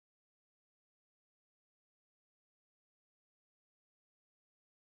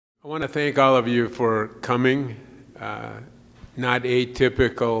I want to thank all of you for coming. Not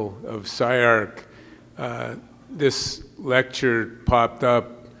atypical of SCI-Arc. This lecture popped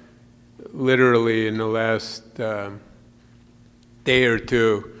up literally in the last day or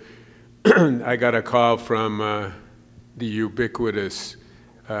two. I got a call from the ubiquitous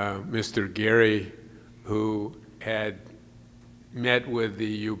Mr. Gary, who had met with the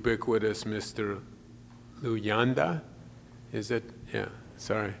ubiquitous Mr. Luyanda, is it? Yeah,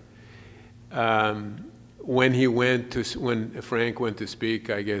 sorry. When Frank went to speak,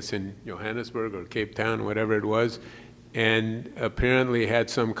 I guess in Johannesburg or Cape Town, whatever it was, and apparently had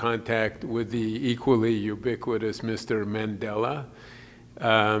some contact with the equally ubiquitous Mr. Mandela.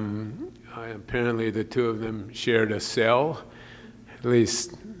 Apparently the two of them shared a cell. At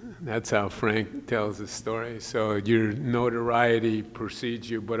least that's how Frank tells the story. So your notoriety precedes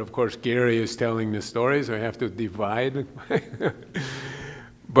you, but of course Gary is telling the story, so I have to divide.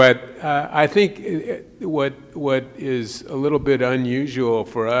 But I think what is a little bit unusual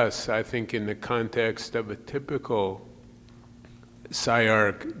for us, I think in the context of a typical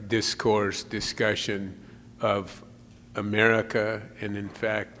SCI-Arc discourse discussion of America, and in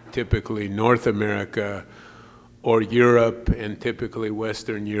fact typically North America, or Europe, and typically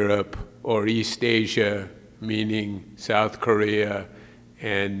Western Europe, or East Asia, meaning South Korea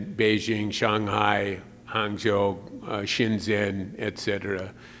and Beijing, Shanghai, Hangzhou, Shenzhen,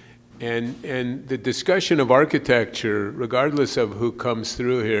 etc. And the discussion of architecture, regardless of who comes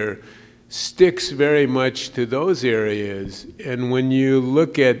through here, sticks very much to those areas. And when you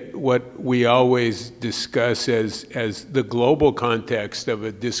look at what we always discuss as the global context of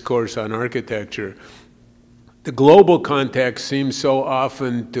a discourse on architecture, the global context seems so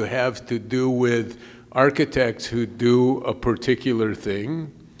often to have to do with architects who do a particular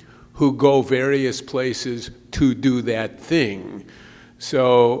thing, who go various places to do that thing.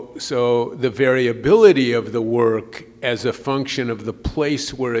 So the variability of the work as a function of the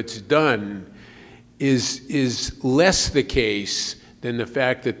place where it's done is less the case than the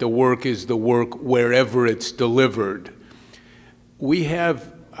fact that the work is the work wherever it's delivered.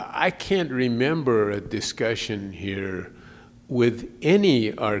 I can't remember a discussion here with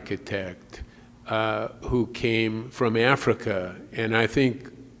any architect who came from Africa, and I think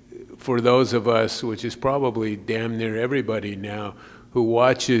for those of us, which is probably damn near everybody now, who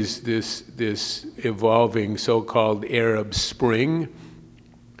watches this evolving so-called Arab Spring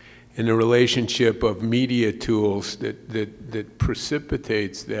and the relationship of media tools that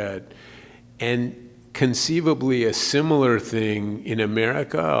precipitates that, and conceivably a similar thing in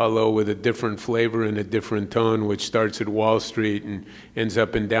America, although with a different flavor and a different tone, which starts at Wall Street and ends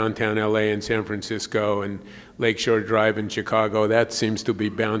up in downtown LA and San Francisco and Lakeshore Drive in Chicago. That seems to be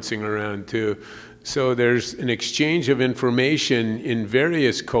bouncing around too. So there's an exchange of information in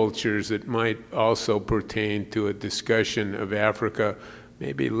various cultures that might also pertain to a discussion of Africa,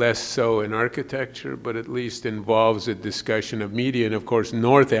 maybe less so in architecture, but at least involves a discussion of media. And of course,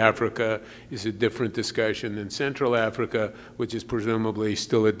 North Africa is a different discussion than Central Africa, which is presumably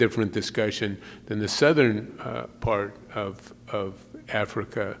still a different discussion than the southern part of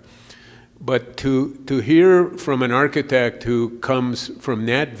Africa. But to hear from an architect who comes from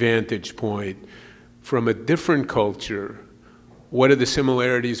that vantage point, from a different culture, what are the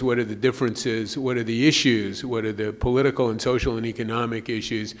similarities, what are the differences, what are the issues, what are the political and social and economic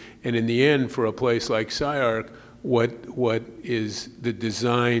issues, and in the end, for a place like SCI-Arc, what is the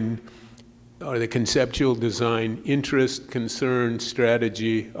design, or the conceptual design, interest, concern,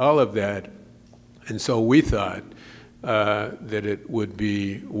 strategy, all of that. And so we thought that it would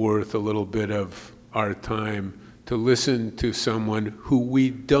be worth a little bit of our time to listen to someone who we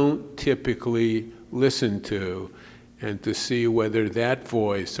don't typically listen to, and to see whether that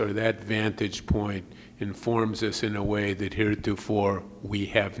voice or that vantage point informs us in a way that heretofore we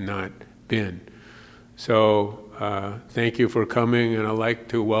have not been. So thank you for coming, and I'd like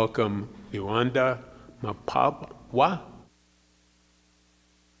to welcome Luyanda Mpahlwa.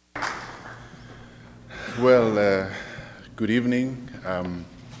 Well, good evening.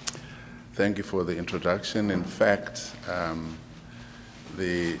 Thank you for the introduction. In fact,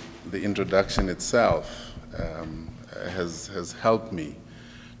 the introduction itself has helped me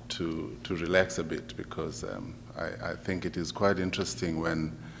to relax a bit, because I think it is quite interesting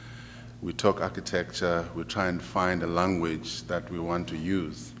when we talk architecture, we try and find a language that we want to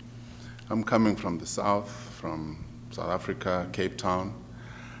use. I'm coming from the south, from South Africa, Cape Town,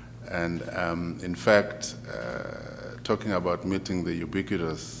 and in fact, talking about meeting the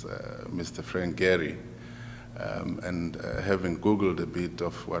ubiquitous Mr. Frank Gehry, and having Googled a bit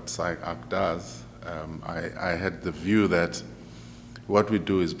of what SCI-Arc does, I had the view that what we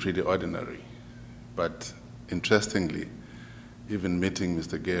do is pretty ordinary. But interestingly, even meeting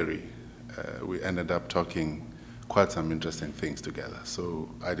Mr. Gary, we ended up talking quite some interesting things together. So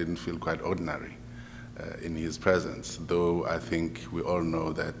I didn't feel quite ordinary in his presence, though I think we all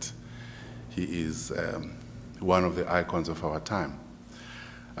know that he is one of the icons of our time.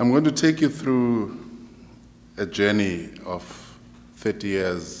 I'm going to take you through a journey of 30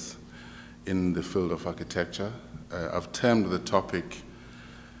 years in the field of architecture. I've termed the topic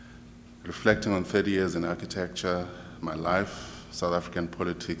reflecting on 30 years in architecture, my life, South African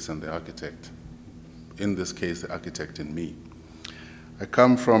politics, and the architect. In this case, the architect in me. I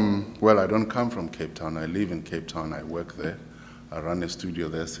come from, well, I don't come from Cape Town. I live in Cape Town. I work there. I run a studio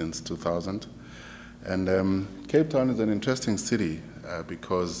there since 2000. And Cape Town is an interesting city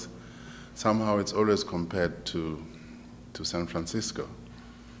because somehow it's always compared to San Francisco.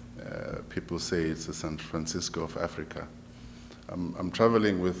 People say it's the San Francisco of Africa. I'm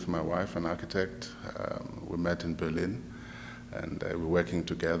traveling with my wife, an architect. We met in Berlin, and we're working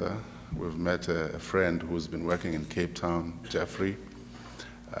together. We've met a friend who's been working in Cape Town, Jeffrey,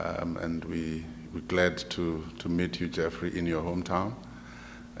 and we're glad to meet you, Jeffrey, in your hometown.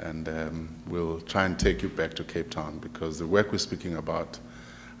 And we'll try and take you back to Cape Town, because the work we're speaking about,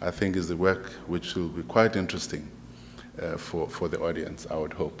 I think, is the work which will be quite interesting for the audience, I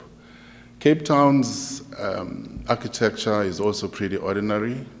would hope. Cape Town's architecture is also pretty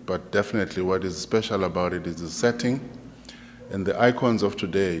ordinary, but definitely what is special about it is the setting. And the icons of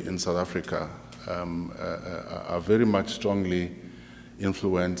today in South Africa are very much strongly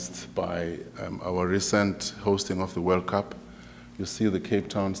influenced by our recent hosting of the World Cup. You see the Cape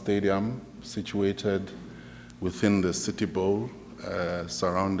Town Stadium situated within the City Bowl,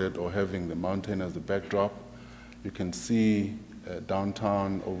 surrounded or having the mountain as the backdrop. You can see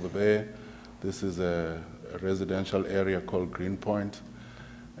downtown over there. This is a residential area called Greenpoint.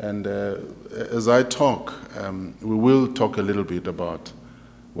 And as I talk, we will talk a little bit about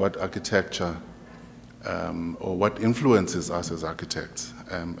what architecture or what influences us as architects.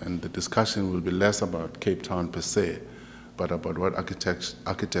 And the discussion will be less about Cape Town per se, but about what architects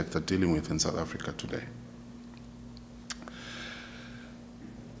are dealing with in South Africa today.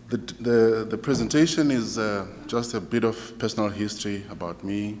 The presentation is just a bit of personal history about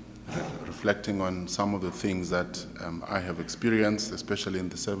me, reflecting on some of the things that I have experienced, especially in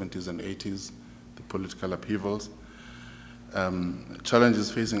the 70s and 80s, the political upheavals. Challenges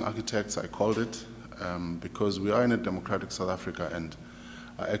facing architects, I called it, because we are in a democratic South Africa and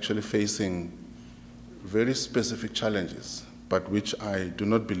are actually facing very specific challenges, but which I do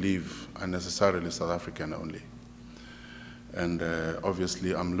not believe are necessarily South African only. And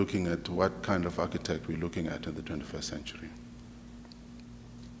obviously, I'm looking at what kind of architect we're looking at in the 21st century,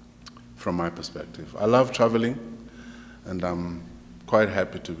 from my perspective. I love traveling, and I'm quite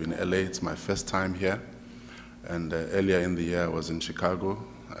happy to be in LA. It's my first time here. And earlier in the year, I was in Chicago,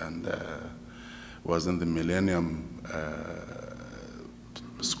 and was in the Millennium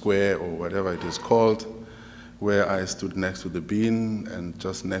Square, or whatever it is called, where I stood next to the Bean, and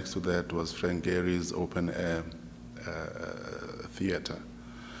just next to that was Frank Gehry's open air theater,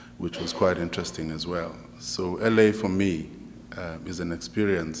 which was quite interesting as well. So LA for me is an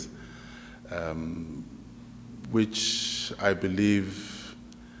experience which I believe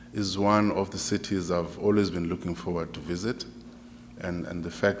is one of the cities I've always been looking forward to visit, and the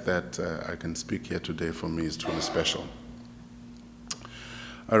fact that I can speak here today for me is truly special.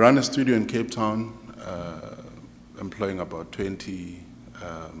 I run a studio in Cape Town, employing about 20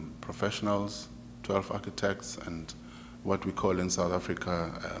 professionals, 12 architects, and what we call in South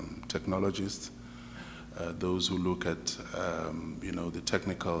Africa technologists, those who look at the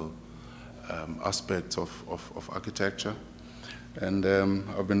technical aspects of architecture. And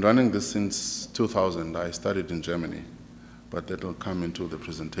I've been running this since 2000. I started in Germany, but that will come into the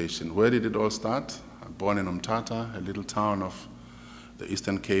presentation. Where did it all start? I'm born in Umtata, a little town of the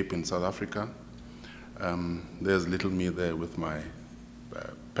Eastern Cape in South Africa. There's little me there with my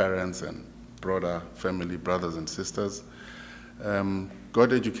parents and broader family, brothers and sisters.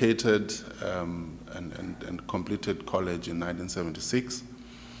 Got educated and completed college in 1976.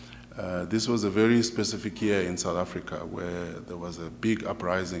 This was a very specific year in South Africa where there was a big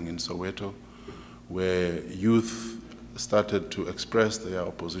uprising in Soweto, where youth started to express their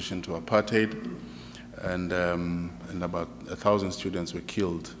opposition to apartheid, and about 1,000 students were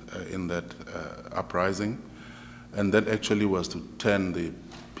killed in that uprising. And that actually was to turn the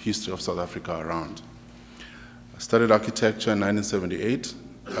history of South Africa around. I studied architecture in 1978,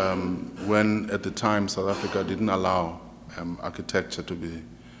 when at the time South Africa didn't allow architecture to be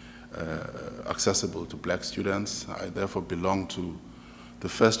accessible to black students. I therefore belonged to the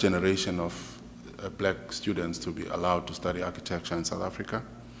first generation of black students to be allowed to study architecture in South Africa.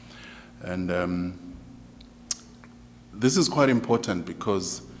 And this is quite important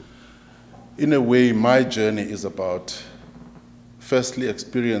because, in a way, my journey is about firstly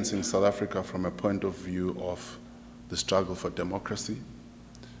experiencing South Africa from a point of view of the struggle for democracy,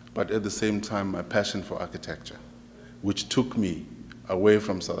 but at the same time my passion for architecture, which took me away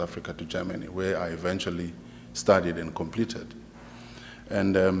from South Africa to Germany, where I eventually studied and completed.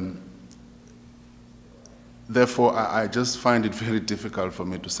 And therefore, I just find it very difficult for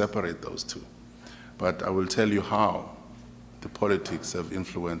me to separate those two. But I will tell you how the politics have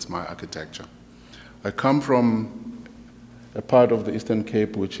influenced my architecture. I come from a part of the Eastern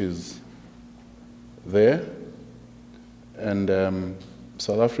Cape which is there, and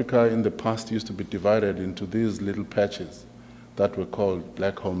South Africa in the past used to be divided into these little patches that were called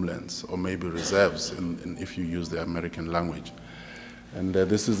black homelands, or maybe reserves if you use the American language. And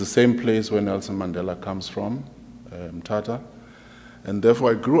this is the same place where Nelson Mandela comes from, Mthatha. And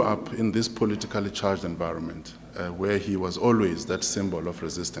therefore I grew up in this politically charged environment where he was always that symbol of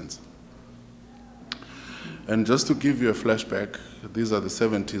resistance. And just to give you a flashback, these are the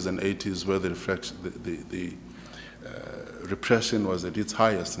 70s and 80s where the repression was at its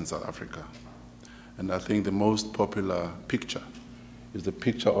highest in South Africa. And I think the most popular picture is the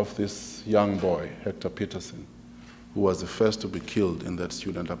picture of this young boy, Hector Peterson, who was the first to be killed in that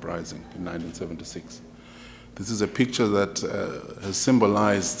student uprising in 1976. This is a picture that has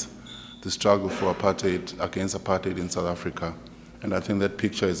symbolized the struggle for apartheid, against apartheid in South Africa, and I think that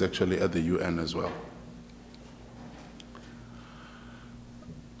picture is actually at the UN as well.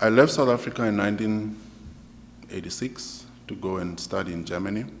 I left South Africa in 1986 to go and study in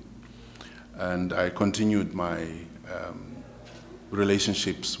Germany, and I continued my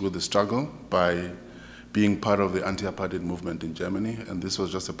relationships with the struggle by being part of the anti-apartheid movement in Germany, and this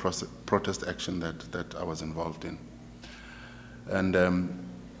was just a protest action that I was involved in. And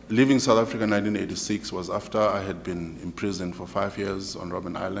leaving South Africa in 1986 was after I had been imprisoned for 5 years on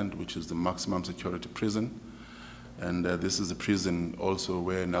Robben Island, which is the maximum security prison. And this is a prison also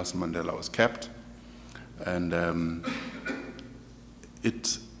where Nelson Mandela was kept. And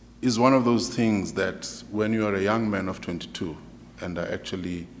it is one of those things that when you are a young man of 22 and are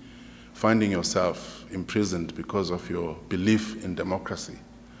actually finding yourself imprisoned because of your belief in democracy,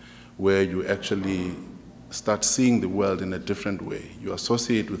 where you actually start seeing the world in a different way. You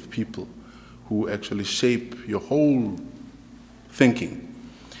associate with people who actually shape your whole thinking.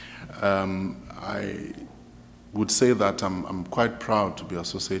 I would say that I'm quite proud to be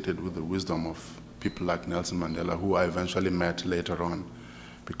associated with the wisdom of people like Nelson Mandela, who I eventually met later on,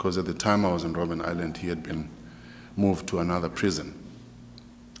 because at the time I was in Robben Island, he had been moved to another prison.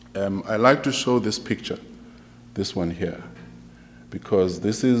 I like to show this picture, this one here, because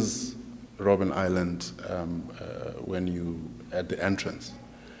this is Robben Island when you at the entrance.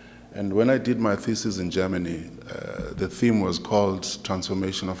 And when I did my thesis in Germany, the theme was called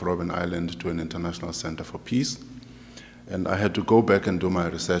Transformation of Robben Island to an International Center for Peace. And I had to go back and do my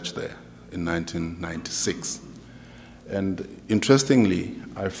research there in 1996. And interestingly,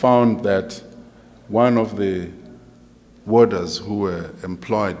 I found that one of the warders who were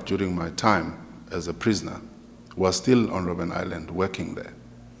employed during my time as a prisoner was still on Robben Island working there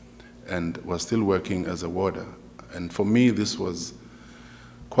and was still working as a warder. And for me, this was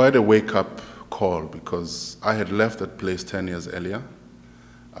quite a wake-up call because I had left that place 10 years earlier.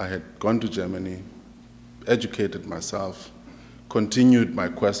 I had gone to Germany, educated myself, continued my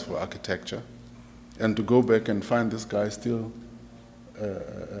quest for architecture, and to go back and find this guy still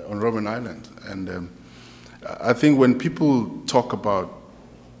on Robben Island. And I think when people talk about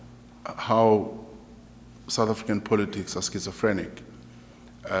how South African politics are schizophrenic,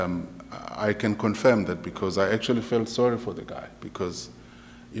 I can confirm that because I actually felt sorry for the guy because,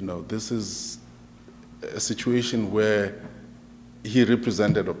 you know, this is a situation where he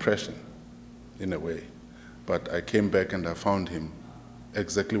represented oppression in a way. But I came back and I found him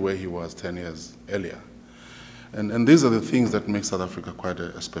exactly where he was 10 years earlier. And these are the things that make South Africa quite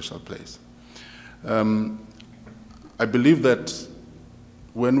a special place. I believe that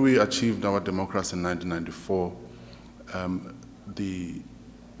when we achieved our democracy in 1994, the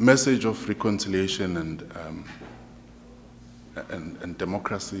message of reconciliation and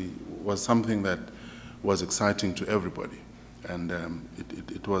democracy was something that was exciting to everybody. And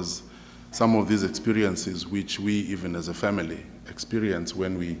it was some of these experiences which we, even as a family, experienced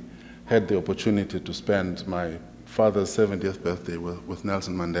when we had the opportunity to spend my father's 70th birthday with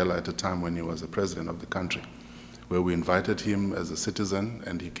Nelson Mandela at a time when he was the president of the country, where we invited him as a citizen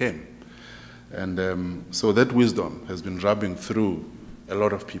and he came. And so that wisdom has been rubbing through a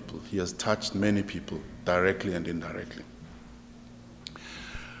lot of people. He has touched many people, directly and indirectly.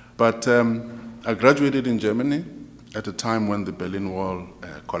 But I graduated in Germany at a time when the Berlin Wall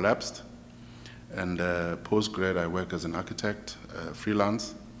collapsed. And post-grad, I worked as an architect,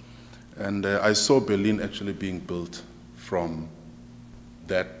 freelance. And I saw Berlin actually being built from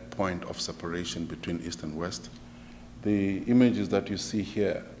that point of separation between East and West. The images that you see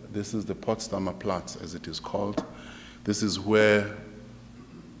here, this is the Potsdamer Platz, as it is called. This is where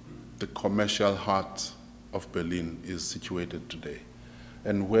the commercial heart of Berlin is situated today,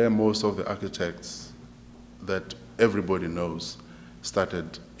 and where most of the architects that everybody knows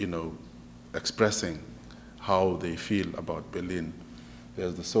started, expressing how they feel about Berlin.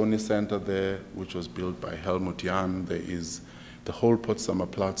 There's the Sony Center there, which was built by Helmut Jahn. There is the whole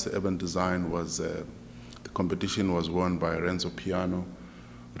Potsdamer Platz, the urban design was, the competition was won by Renzo Piano.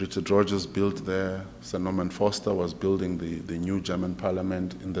 Richard Rogers built there. Sir Norman Foster was building the new German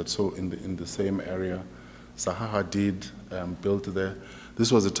parliament in the same area. Zaha Hadid built there. This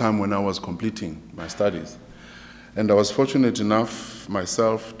was a time when I was completing my studies. And I was fortunate enough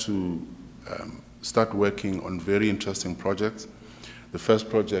myself to start working on very interesting projects. The first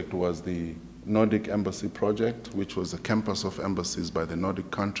project was the Nordic Embassy project, which was a campus of embassies by the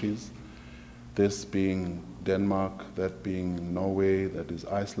Nordic countries. This being Denmark, that being Norway, that is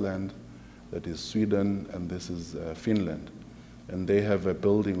Iceland, that is Sweden, and this is Finland. And they have a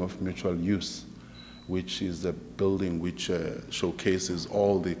building of mutual use, which is a building which showcases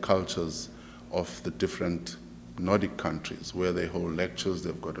all the cultures of the different Nordic countries, where they hold lectures.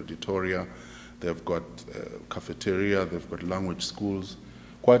 They've got auditoria, they've got cafeteria, they've got language schools.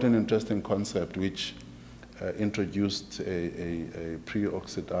 Quite an interesting concept which introduced a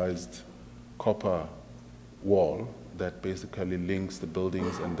pre-oxidized copper wall that basically links the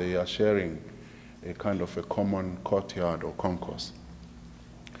buildings, and they are sharing a kind of a common courtyard or concourse.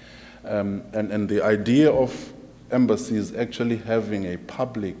 And the idea of embassies actually having a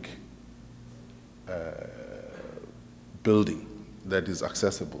public building that is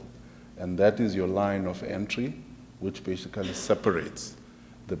accessible, and that is your line of entry, which basically separates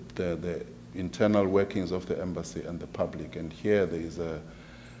the internal workings of the embassy and the public. And here there is a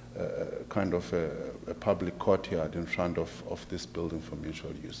kind of a public courtyard in front of this building for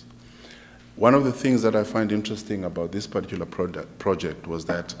mutual use. One of the things that I find interesting about this particular project was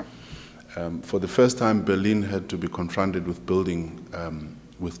that for the first time, Berlin had to be confronted with building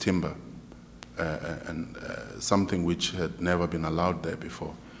with timber, and something which had never been allowed there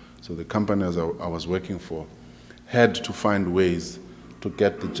before. So the companies I was working for had to find ways to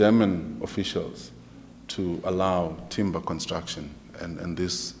get the German officials to allow timber construction, and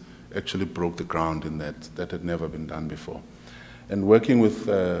this actually broke the ground in that had never been done before. And working with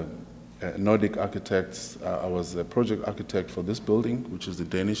Nordic architects, I was a project architect for this building, which is the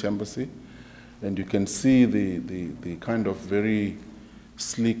Danish embassy, and you can see the kind of very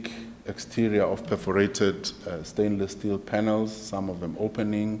sleek exterior of perforated stainless steel panels, some of them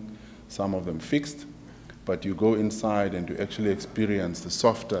opening, some of them fixed. But you go inside and you actually experience the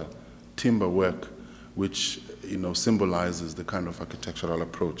softer timber work, which symbolizes the kind of architectural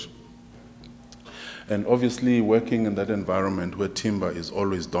approach. And obviously, working in that environment where timber is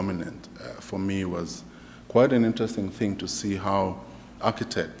always dominant, for me was quite an interesting thing to see how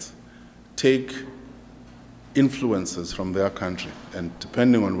architects take influences from their country, and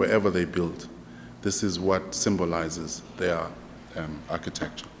depending on wherever they build, this is what symbolizes their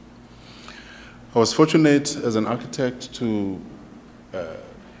architecture. I was fortunate as an architect to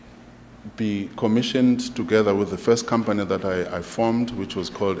be commissioned together with the first company that I formed, which was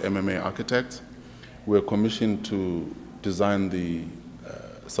called MMA Architects. We were commissioned to design the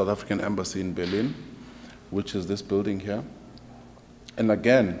South African Embassy in Berlin, which is this building here. And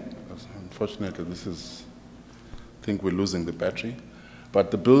again, unfortunately, I think we're losing the battery,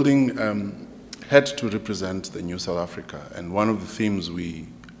 but the building had to represent the new South Africa, and one of the themes we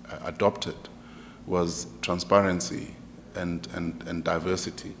adopted was transparency and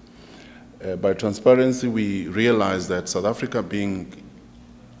diversity. By transparency, we realized that South Africa being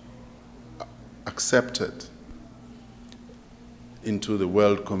accepted into the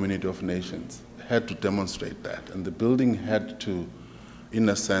world community of nations had to demonstrate that, and the building had to, in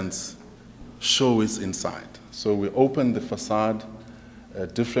a sense, show its inside. So we opened the facade,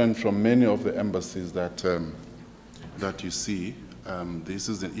 different from many of the embassies that you see. This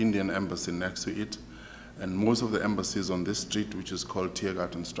is an Indian embassy next to it, and most of the embassies on this street, which is called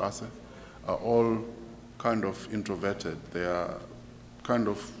Tiergartenstrasse, are all kind of introverted. They are kind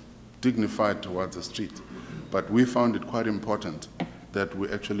of dignified towards the street. But we found it quite important that we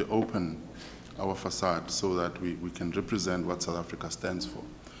actually open our facade so that we can represent what South Africa stands for.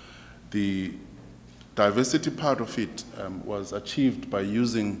 The diversity part of it was achieved by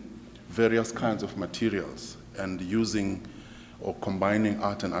using various kinds of materials and using or combining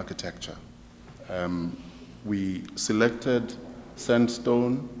art and architecture. We selected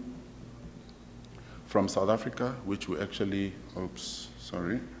sandstone from South Africa, which we actually,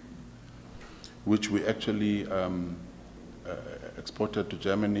 exported to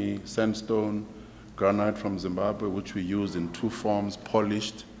Germany, sandstone, granite from Zimbabwe, which we use in two forms,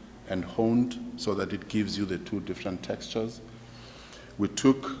 polished and honed, so that it gives you the two different textures. We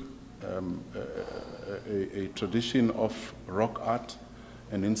took a tradition of rock art,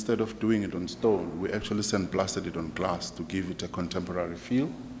 and instead of doing it on stone, we actually sandblasted it on glass to give it a contemporary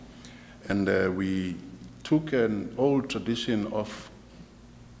feel. And we took an old tradition of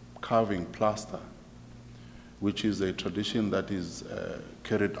carving plaster, which is a tradition that is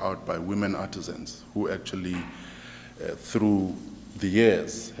carried out by women artisans who actually, through the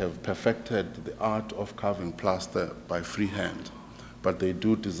years, have perfected the art of carving plaster by freehand. But they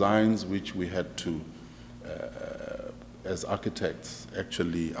do designs which we had to, as architects,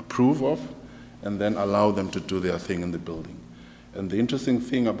 actually approve of, and then allow them to do their thing in the building. And the interesting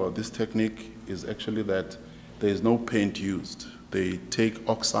thing about this technique is actually that there is no paint used. They take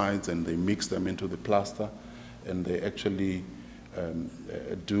oxides and they mix them into the plaster, and they actually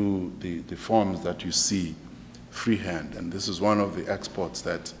do the forms that you see freehand. And this is one of the exports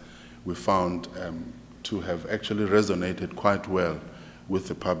that we found to have actually resonated quite well with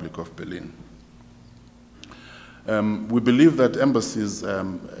the public of Berlin. We believe that embassies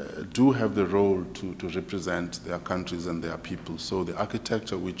do have the role to represent their countries and their people. So the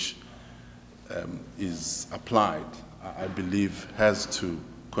architecture which is applied, I believe, has to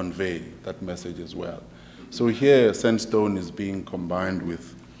convey that message as well. So here, sandstone is being combined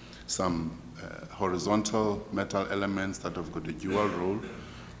with some horizontal metal elements that have got a dual role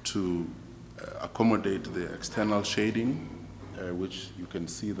to accommodate the external shading, which you can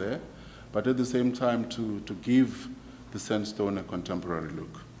see there, but at the same time to give the sandstone a contemporary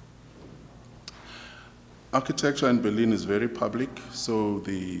look. Architecture in Berlin is very public, so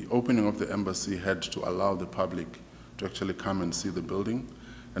the opening of the embassy had to allow the public to actually come and see the building.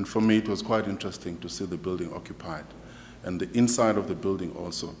 And for me, it was quite interesting to see the building occupied. And the inside of the building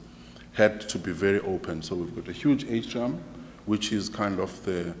also had to be very open. So we've got a huge atrium, which is kind of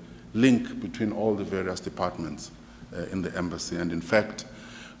the link between all the various departments in the embassy. And in fact,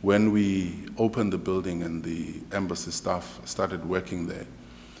 when we opened the building and the embassy staff started working there,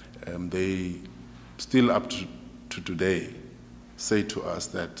 they still up to today say to us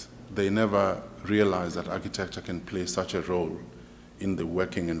that they never realized that architecture can play such a role in the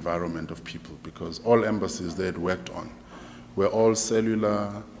working environment of people, because all embassies they had worked on were all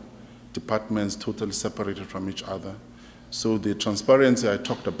cellular departments, totally separated from each other. So the transparency I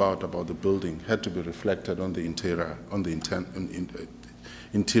talked about the building had to be reflected on the interior, on the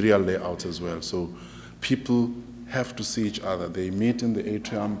interior layout as well. So people have to see each other. They meet in the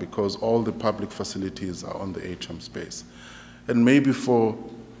atrium because all the public facilities are on the atrium space. And maybe for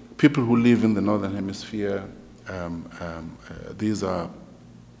people who live in the Northern Hemisphere, these are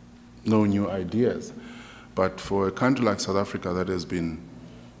no new ideas. But for a country like South Africa that has been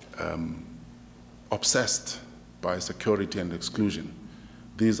obsessed by security and exclusion,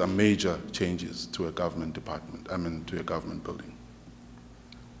 these are major changes to a government department, to a government building.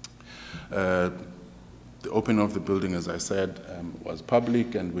 The opening of the building, as I said, was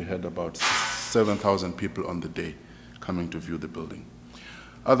public, and we had about 7,000 people on the day coming to view the building.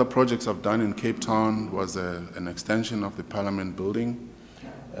 Other projects I've done in Cape Town was an extension of the Parliament building,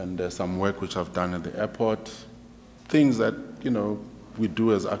 and some work which I've done at the airport. Things that, we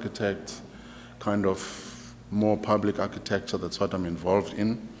do as architects, kind of more public architecture, that's what I'm involved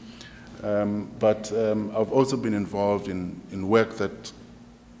in. But I've also been involved in work that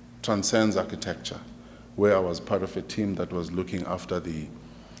transcends architecture, where I was part of a team that was looking after the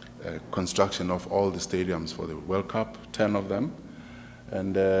construction of all the stadiums for the World Cup, 10 of them.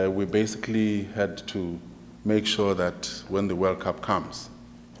 And we basically had to make sure that when the World Cup comes,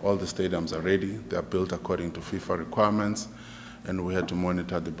 all the stadiums are ready, they're built according to FIFA requirements, and we had to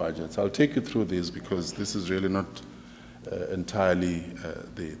monitor the budgets. I'll take you through this because this is really not entirely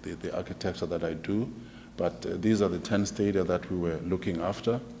the architecture that I do, but these are the 10 stadia that we were looking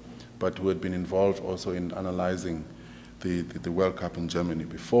after, but we had been involved also in analyzing the World Cup in Germany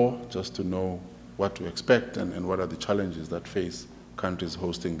before, just to know what to expect and what are the challenges that face countries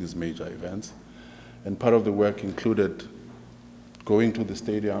hosting these major events. And part of the work included going to the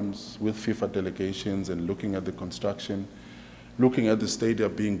stadiums with FIFA delegations and looking at the construction, looking at the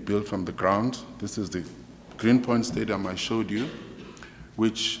stadium being built from the ground. This is the Greenpoint Stadium I showed you,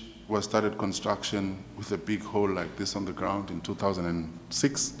 which was started construction with a big hole like this on the ground in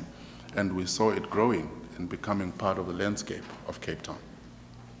 2006, and we saw it growing and becoming part of the landscape of Cape Town.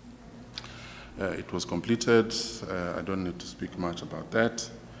 It was completed. I don't need to speak much about that.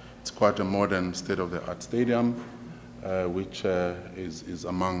 It's quite a modern state-of-the-art stadium, which is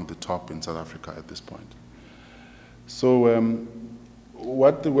among the top in South Africa at this point. So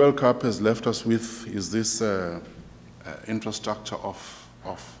what the World Cup has left us with is this infrastructure of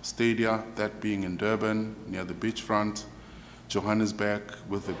stadia, that being in Durban, near the beachfront, Johannesburg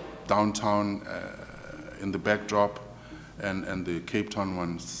with the downtown in the backdrop, and the Cape Town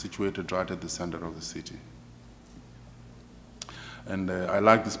one situated right at the center of the city. And I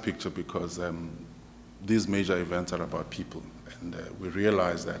like this picture because these major events are about people. And we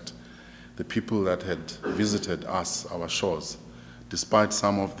realize that the people that had visited us, our shores, despite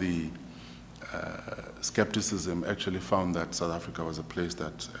some of the skepticism, actually found that South Africa was a place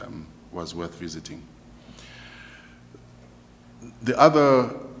that was worth visiting. The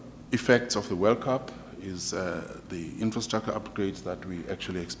other effects of the World Cup is the infrastructure upgrades that we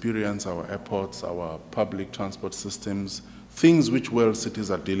actually experience, our airports, our public transport systems, things which world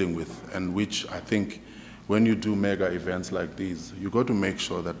cities are dealing with, and which I think when you do mega events like these, you got to make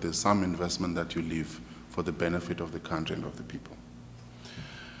sure that there's some investment that you leave for the benefit of the country and of the people.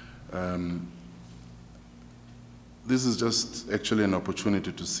 This is just actually an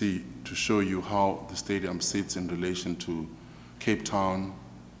opportunity to show you how the stadium sits in relation to Cape Town.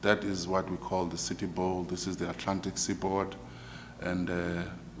 That is what we call the City Bowl. This is the Atlantic seaboard. And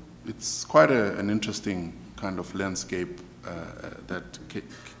it's quite an interesting kind of landscape, that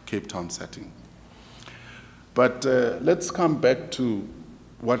Cape Town setting. But let's come back to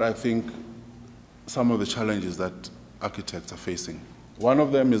what I think some of the challenges that architects are facing. One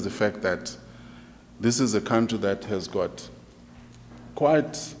of them is the fact that this is a country that has got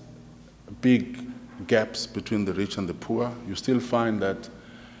quite big gaps between the rich and the poor. You still find that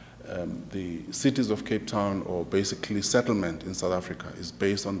the cities of Cape Town, or basically settlement in South Africa, is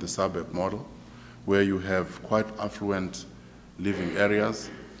based on the suburb model, where you have quite affluent living areas.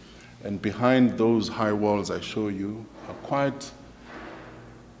 And behind those high walls I show you are quite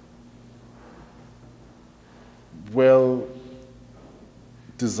well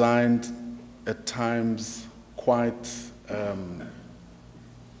designed, at times quite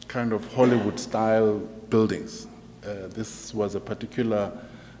kind of Hollywood-style buildings. This was a particular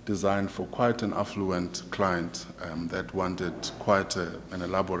design for quite an affluent client that wanted quite an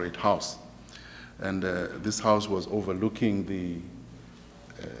elaborate house. And this house was overlooking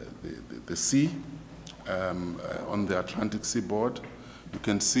the sea on the Atlantic seaboard. You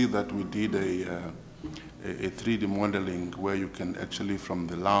can see that we did a 3D modeling where you can actually, from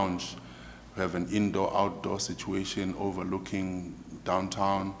the lounge, have an indoor-outdoor situation overlooking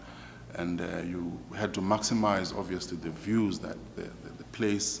downtown, and you had to maximize, obviously, the views that the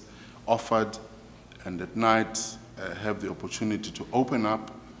place offered, and at night have the opportunity to open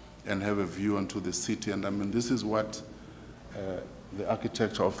up and have a view onto the city. And I mean, this is what the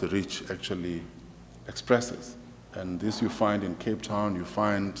architecture of the rich actually expresses. And this you find in Cape Town, you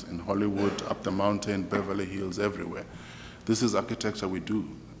find in Hollywood, up the mountain, Beverly Hills, everywhere. This is architecture we do,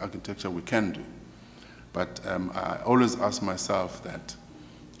 architecture we can do. But I always ask myself that,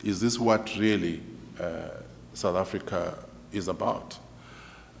 is this what really South Africa is about?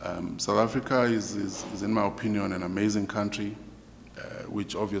 South Africa is, in my opinion, an amazing country,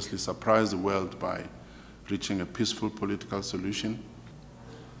 which obviously surprised the world by reaching a peaceful political solution.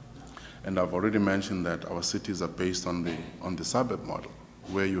 And I've already mentioned that our cities are based on the suburb model,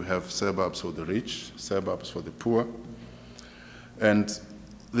 where you have suburbs for the rich, suburbs for the poor, and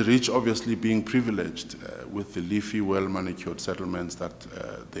the rich obviously being privileged with the leafy, well-manicured settlements that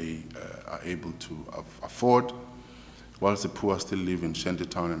they are able to afford, whilst the poor still live in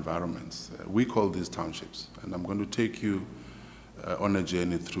shantytown environments. We call these townships, and I'm going to take you on a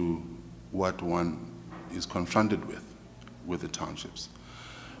journey through what one is confronted with the townships.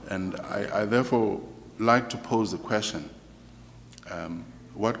 And I therefore like to pose the question,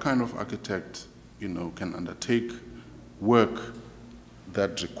 what kind of architect, can undertake work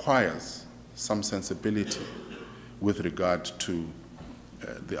that requires some sensibility with regard to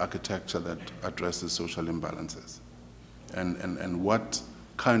the architecture that addresses social imbalances? And what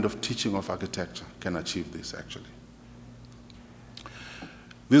kind of teaching of architecture can achieve this, actually?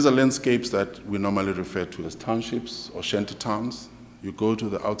 These are landscapes that we normally refer to as townships or shanty towns. You go to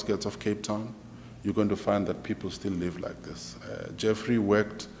the outskirts of Cape Town, you're going to find that people still live like this. Jeffrey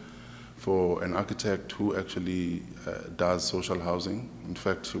worked for an architect who actually does social housing. In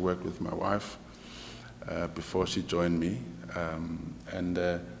fact, she worked with my wife before she joined me.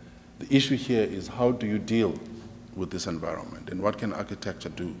 The issue here is, how do you deal with this environment, and what can architecture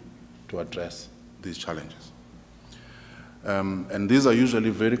do to address these challenges? And these are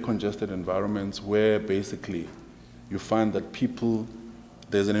usually very congested environments where basically you find that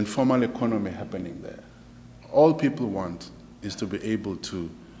there's an informal economy happening there. All people want is to be able to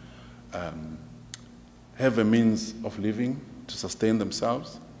have a means of living, to sustain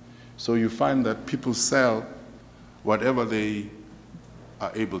themselves. So you find that people sell whatever they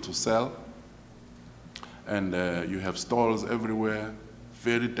are able to sell, and you have stalls everywhere,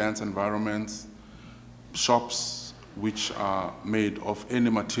 very dense environments, shops which are made of any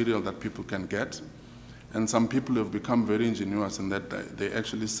material that people can get. And some people have become very ingenious in that they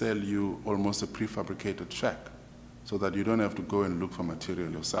actually sell you almost a prefabricated shack, so that you don't have to go and look for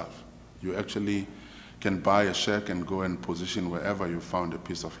material yourself. You actually can buy a shack and go and position wherever you found a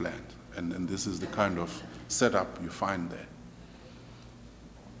piece of land. And this is the kind of setup you find there.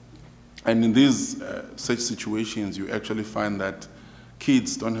 And in these such situations, you actually find that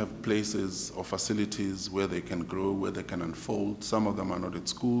kids don't have places or facilities where they can grow, where they can unfold. Some of them are not at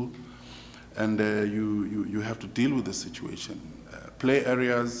school. And you have to deal with the situation. Play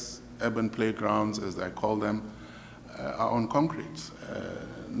areas, urban playgrounds, as I call them, are on concrete.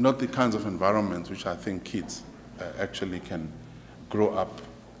 Not the kinds of environments which I think kids actually can grow up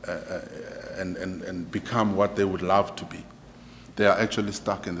and become what they would love to be. They are actually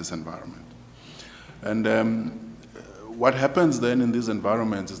stuck in this environment. And what happens then in these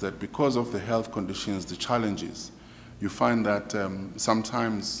environments is that because of the health conditions, the challenges, you find that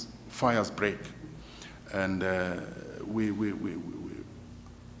sometimes fires break. And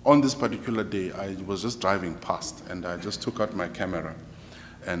on this particular day, I was just driving past, and I just took out my camera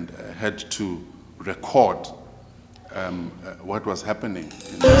and had to record what was happening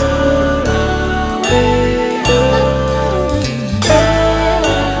in this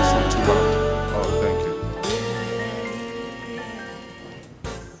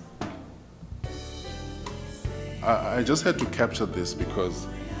I just had to capture this because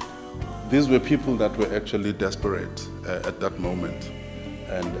these were people that were actually desperate at that moment.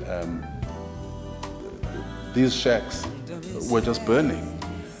 And these shacks were just burning.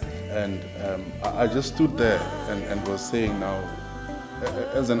 And I just stood there and was saying, now,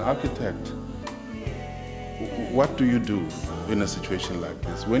 as an architect, what do you do in a situation like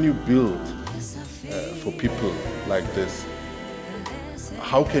this? When you build for people like this,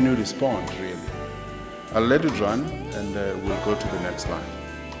 how can you respond, really? I'll let it run, and we'll go to the next line.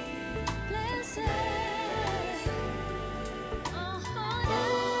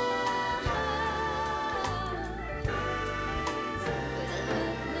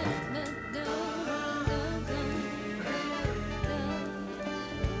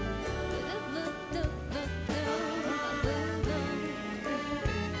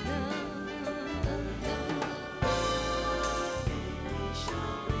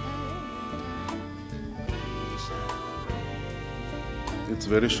 It's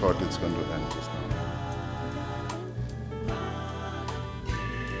very short, it's going to end just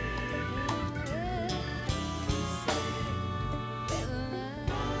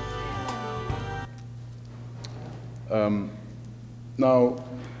now. Now,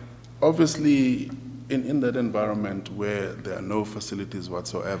 obviously, in that environment where there are no facilities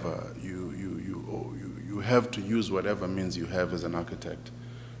whatsoever, you have to use whatever means you have as an architect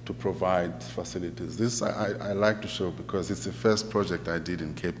to provide facilities. This I like to show because it's the first project I did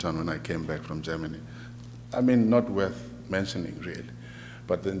in Cape Town when I came back from Germany. I mean, not worth mentioning, really.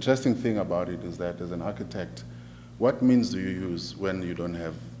 But the interesting thing about it is that as an architect, what means do you use when you don't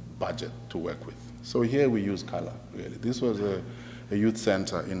have budget to work with? So here we use color, really. This was a youth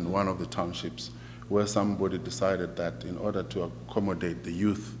center in one of the townships where somebody decided that in order to accommodate the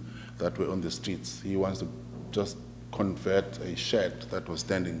youth that were on the streets, he wants to just convert a shed that was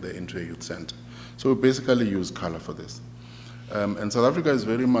standing there into a youth center. So we basically use color for this. And South Africa is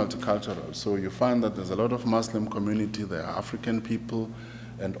very multicultural, so you find that there's a lot of Muslim community, there are African people,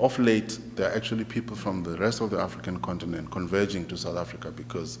 and of late, there are actually people from the rest of the African continent converging to South Africa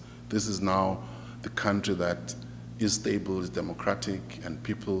because this is now the country that is stable, is democratic, and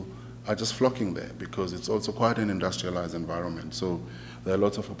people are just flocking there because it's also quite an industrialized environment, so there are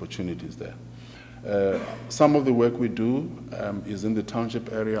lots of opportunities there. Some of the work we do is in the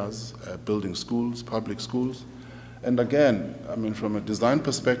township areas, building schools, public schools. And again, I mean, from a design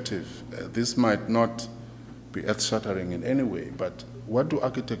perspective, this might not be earth-shattering in any way, but what do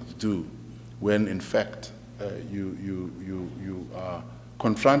architects do when, in fact, you are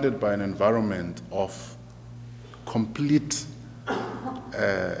confronted by an environment of complete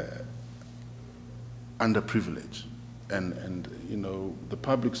underprivilege. And you know, the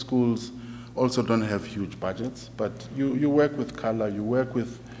public schools also don't have huge budgets, but you work with color, you work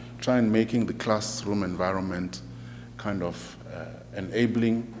with trying making the classroom environment kind of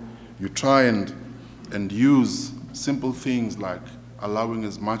enabling. You try and use simple things like allowing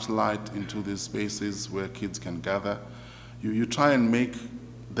as much light into these spaces where kids can gather. You try and make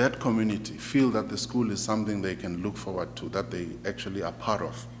that community feel that the school is something they can look forward to, that they actually are part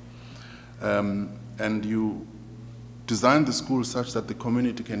of. And you design the school such that the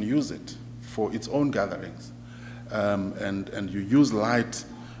community can use it for its own gatherings. And you use light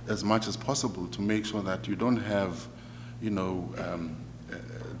as much as possible to make sure that you don't have, you know,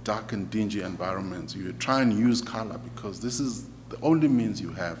 dark and dingy environments. You try and use color because this is the only means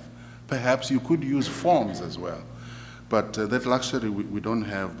you have. Perhaps you could use forms as well, but that luxury we don't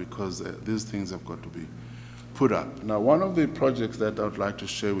have because these things have got to be put up. Now, one of the projects that I would like to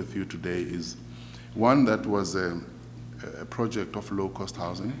share with you today is one that was a project of low-cost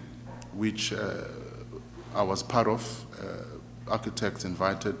housing, which I was part of, architects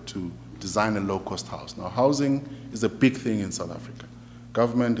invited to design a low-cost house. Now, housing is a big thing in South Africa.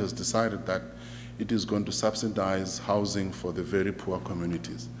 Government has decided that it is going to subsidize housing for the very poor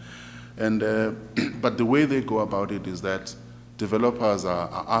communities. And, but the way they go about it is that developers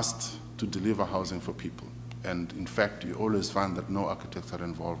are asked to deliver housing for people. And in fact, you always find that no architects are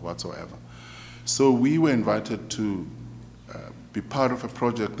involved whatsoever. So we were invited to be part of a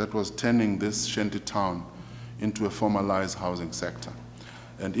project that was turning this shanty town into a formalized housing sector.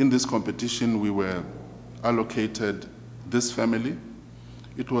 And in this competition, we were allocated this family.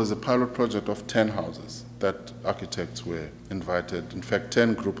 It was a pilot project of 10 houses that architects were invited. In fact,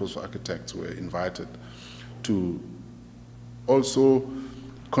 10 groups of architects were invited to also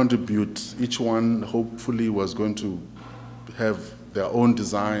contribute. Each one hopefully was going to have their own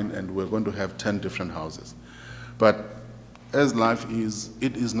design, and we're going to have 10 different houses. But as life is,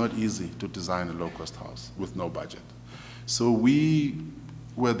 it is not easy to design a low-cost house with no budget. So we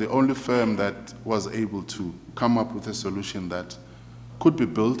were the only firm that was able to come up with a solution that could be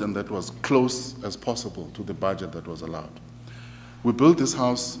built and that was close as possible to the budget that was allowed. We built this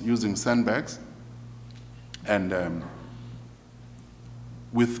house using sandbags and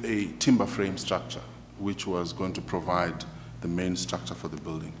with a timber frame structure, which was going to provide the main structure for the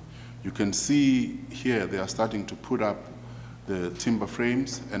building. You can see here they are starting to put up the timber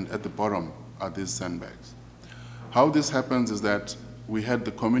frames, and at the bottom are these sandbags. How this happens is that we had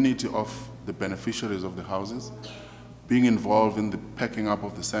the community of the beneficiaries of the houses being involved in the packing up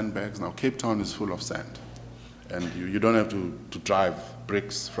of the sandbags. Now, Cape Town is full of sand, and you don't have to drive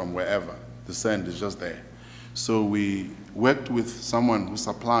bricks from wherever. The sand is just there. So we worked with someone who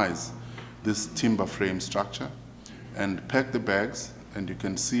supplies this timber frame structure and packed the bags, and you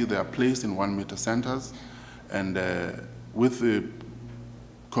can see they are placed in 1 meter centers, and with the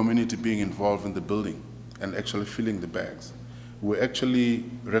community being involved in the building and actually filling the bags, we actually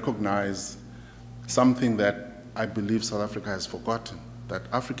recognize something that I believe South Africa has forgotten, that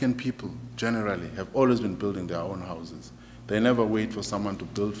African people generally have always been building their own houses. They never wait for someone to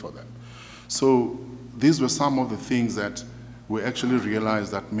build for them. So these were some of the things that we actually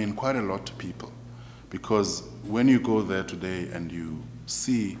realized that mean quite a lot to people, because when you go there today and you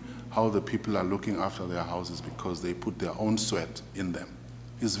see how the people are looking after their houses because they put their own sweat in them,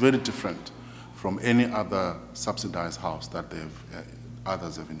 it's very different from any other subsidized house that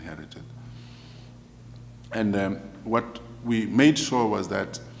others have inherited. And what we made sure was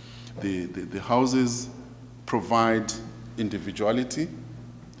that the houses provide individuality,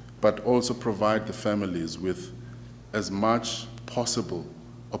 but also provide the families with as much possible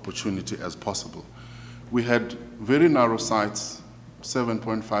opportunity as possible. We had very narrow sites,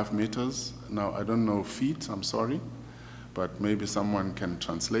 7.5 meters. Now, I don't know feet, I'm sorry, but maybe someone can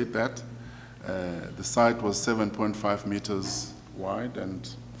translate that. The site was 7.5 meters wide and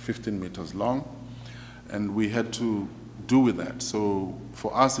 15 meters long, and we had to do with that. So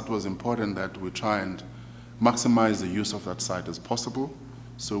for us, it was important that we try and maximize the use of that site as possible.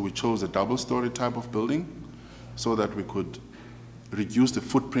 So we chose a double-story type of building so that we could reduce the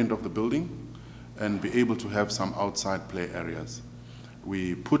footprint of the building and be able to have some outside play areas.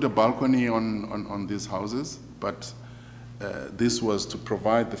 We put a balcony on these houses, but this was to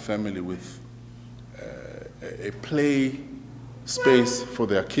provide the family with a play space for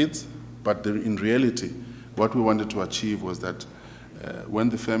their kids. But in reality, what we wanted to achieve was that when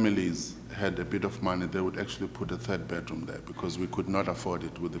the families had a bit of money, they would actually put a third bedroom there because we could not afford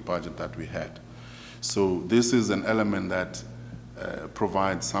it with the budget that we had. So this is an element that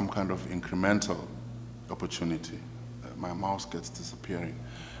provide some kind of incremental opportunity. My mouse gets disappearing.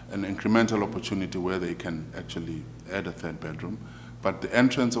 An incremental opportunity where they can actually add a third bedroom. But the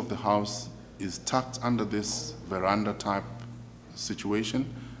entrance of the house is tucked under this veranda type situation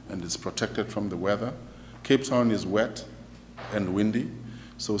and is protected from the weather. Cape Town is wet and windy,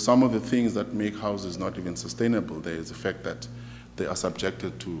 so some of the things that make houses not even sustainable there is the fact that they are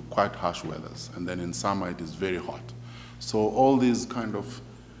subjected to quite harsh weathers, and then in summer it is very hot. So all these kind of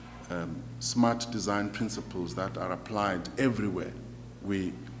smart design principles that are applied everywhere,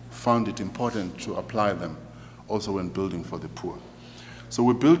 we found it important to apply them also when building for the poor. So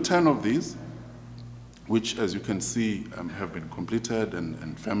we built 10 of these, which, as you can see, have been completed,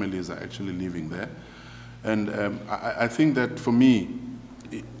 and families are actually living there. And I think that for me,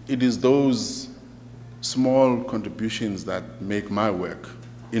 it is those small contributions that make my work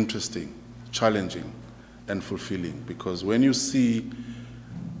interesting, challenging, and fulfilling. Because when you see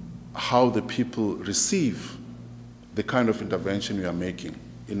how the people receive the kind of intervention you are making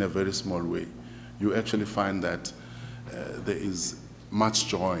in a very small way, you actually find that there is much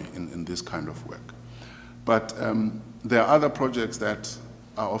joy in this kind of work. But there are other projects that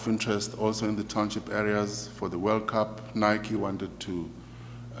are of interest also in the township areas. For the World Cup, Nike wanted to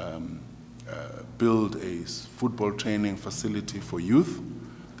build a football training facility for youth.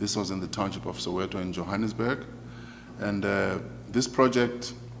 This was in the township of Soweto in Johannesburg. And this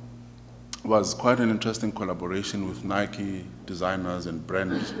project was quite an interesting collaboration with Nike designers and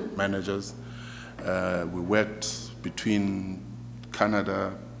brand managers. We worked between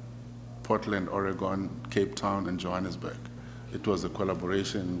Canada, Portland, Oregon, Cape Town, and Johannesburg. It was a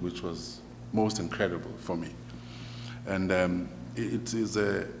collaboration which was most incredible for me. And it is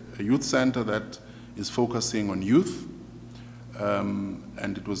a youth center that is focusing on youth,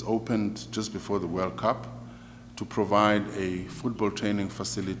 and it was opened just before the World Cup to provide a football training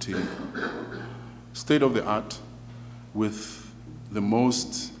facility, state-of-the-art, with the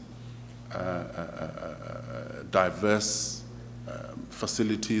most diverse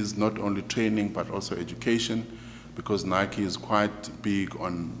facilities, not only training but also education, because Nike is quite big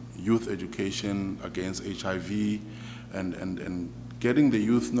on youth education against HIV and getting the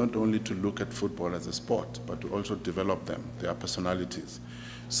youth not only to look at football as a sport, but to also develop them, their personalities.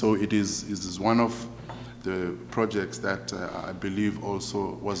 So it is one of the projects that I believe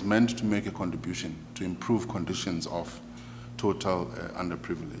also was meant to make a contribution to improve conditions of total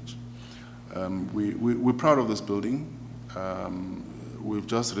underprivilege. We're proud of this building. We've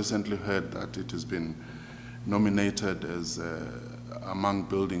just recently heard that it has been nominated as among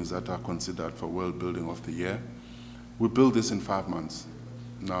buildings that are considered for World Building of the Year. We built this in 5 months.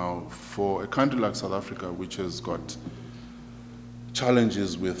 Now, for a country like South Africa, which has got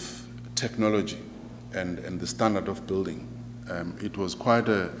challenges with technology and the standard of building, it was quite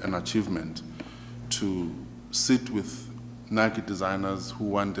an achievement to sit with Nike designers who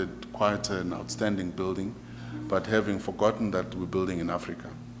wanted quite an outstanding building, but having forgotten that we're building in Africa.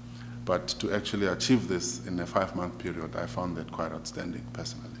 But to actually achieve this in a 5-month period, I found that quite outstanding,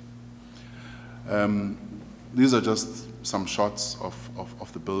 personally. These are just some shots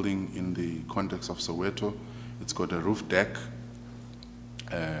of the building in the context of Soweto. It's got a roof deck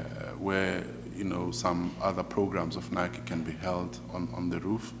where some other programs of Nike can be held on the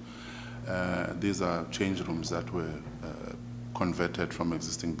roof. These are change rooms that were converted from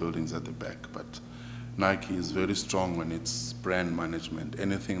existing buildings at the back. But Nike is very strong when it's brand management.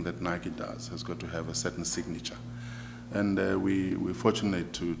 Anything that Nike does has got to have a certain signature. And we're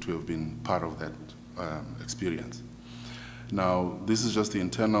fortunate to have been part of that experience. Now, this is just the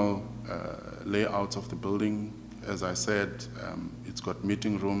internal layout of the building. As I said, it's got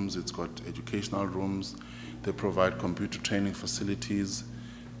meeting rooms, it's got educational rooms. They provide computer training facilities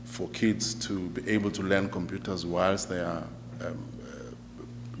for kids to be able to learn computers whilst they are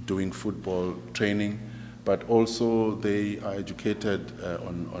doing football training, but also they are educated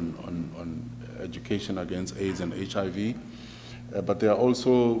on education against AIDS and HIV, but they are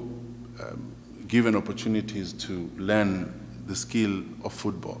also given opportunities to learn the skill of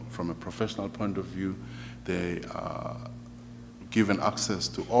football from a professional point of view. They are given access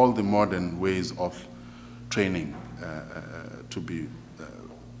to all the modern ways of training to be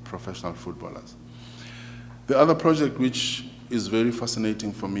professional footballers. The other project which is very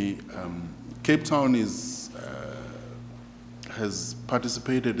fascinating for me, Cape Town has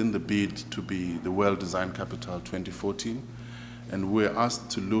participated in the bid to be the World Design Capital 2014, and we're asked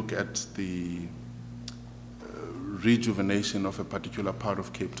to look at the rejuvenation of a particular part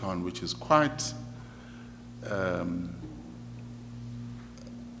of Cape Town, which is quite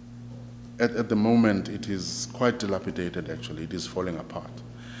at the moment, it is quite dilapidated, actually. It is falling apart.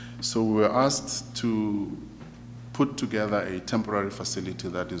 So we were asked to put together a temporary facility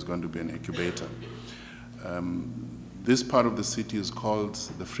that is going to be an incubator. This part of the city is called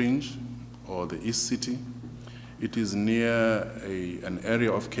the Fringe, or the East City. It is near an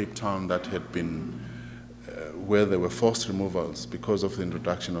area of Cape Town that had been where there were forced removals because of the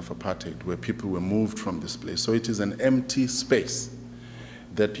introduction of apartheid, where people were moved from this place. So it is an empty space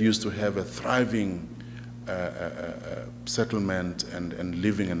that used to have a thriving settlement and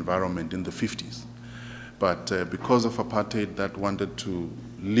living environment in the 50s. But because of apartheid, that wanted to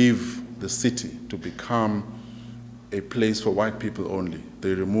leave the city to become a place for white people only.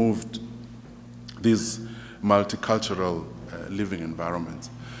 They removed these multicultural living environments.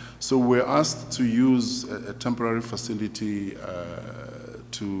 So we're asked to use a temporary facility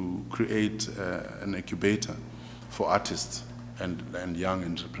to create an incubator for artists and young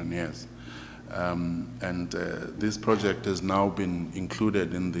entrepreneurs. This project has now been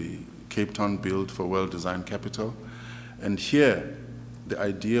included in the Cape Town Build for World Design Capital. And here, the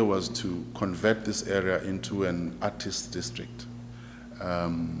idea was to convert this area into an artist district,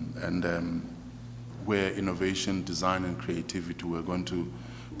 where innovation, design, and creativity were going to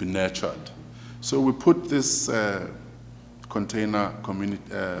be nurtured. So we put this container community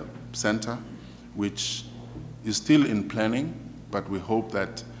center, which is still in planning, but we hope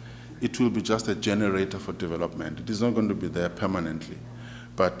that it will be just a generator for development. It is not going to be there permanently,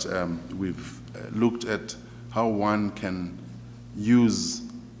 but we've looked at how one can use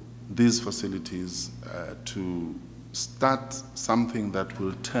these facilities to start something that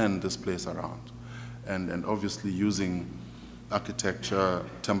will turn this place around. And obviously using architecture,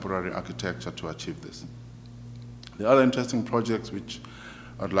 temporary architecture to achieve this. The other interesting projects which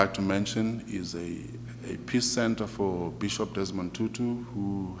I'd like to mention is a peace center for Bishop Desmond Tutu,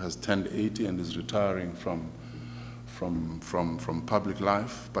 who has turned 80 and is retiring from public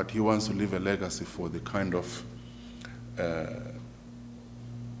life, but he wants to leave a legacy for the kind of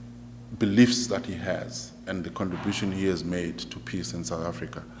beliefs that he has and the contribution he has made to peace in South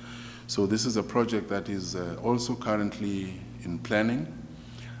Africa. So this is a project that is also currently in planning,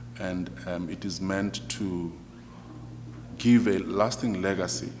 and it is meant to give a lasting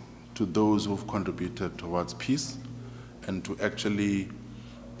legacy to those who've contributed towards peace and to actually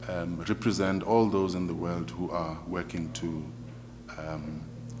represent all those in the world who are working to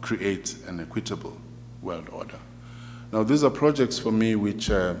create an equitable world order. Now, these are projects for me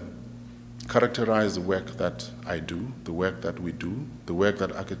which characterize the work that I do, the work that we do, the work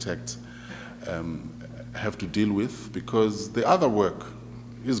that architects have to deal with, because the other work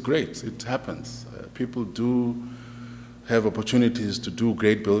is great. It happens. People do have opportunities to do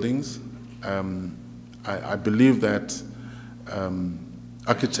great buildings. I believe that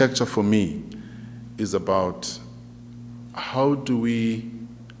architecture for me is about how do we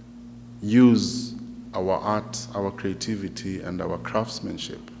use our art, our creativity, and our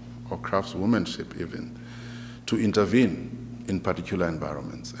craftsmanship, or craftswomanship even, to intervene in particular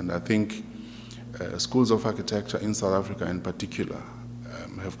environments. And I think schools of architecture in South Africa in particular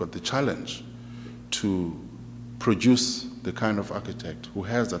have got the challenge to produce the kind of architect who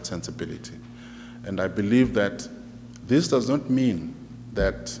has that sensibility. And I believe that this does not mean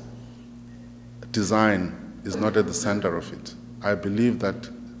that design is not at the center of it. I believe that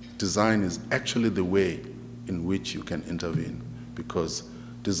design is actually the way in which you can intervene, because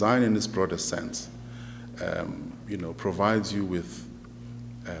design in its broadest sense provides you with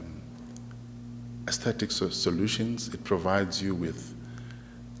aesthetic solutions. It provides you with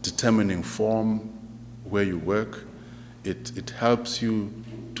determining form where you work. It helps you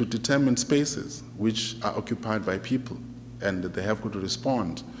to determine spaces which are occupied by people, and they have to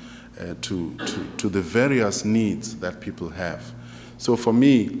respond to the various needs that people have. So for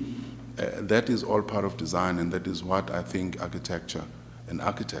me, that is all part of design, and that is what I think architecture and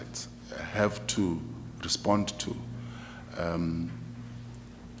architects have to respond to.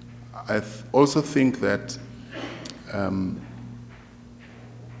 I also think that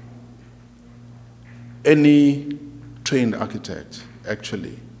any trained architect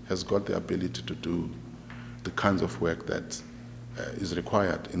actually has got the ability to do the kinds of work that is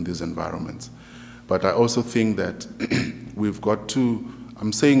required in these environments. But I also think that we've got to,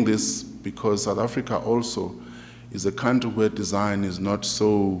 I'm saying this because South Africa also is a country where design is not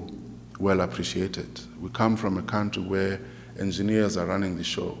so well appreciated. We come from a country where engineers are running the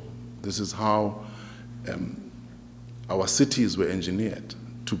show. This is how our cities were engineered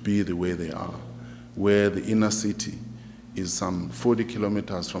to be the way they are, where the inner city is some 40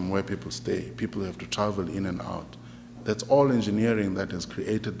 kilometers from where people stay. People have to travel in and out That's all engineering that has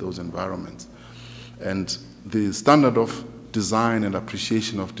created those environments. And the standard of design and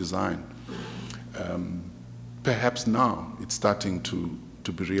appreciation of design, perhaps now it's starting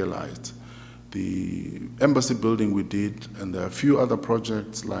to be realized. The embassy building we did, and there are a few other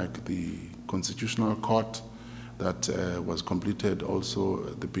projects like the Constitutional Court that was completed also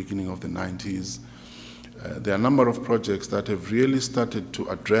at the beginning of the 90s. There are a number of projects that have really started to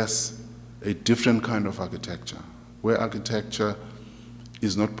address a different kind of architecture, where architecture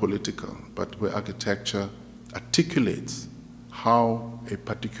is not political, but where architecture articulates how a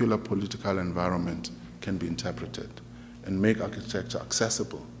particular political environment can be interpreted and make architecture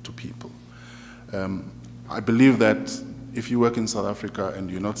accessible to people. I believe that if you work in South Africa and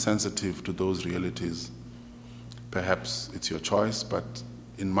you're not sensitive to those realities, perhaps it's your choice, but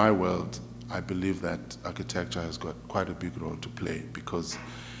in my world, I believe that architecture has got quite a big role to play, because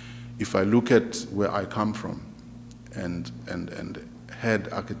if I look at where I come from and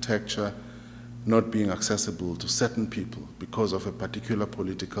had architecture not being accessible to certain people because of a particular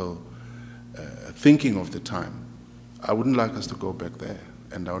political thinking of the time, I wouldn't like us to go back there.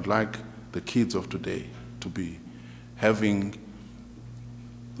 And I would like the kids of today to be having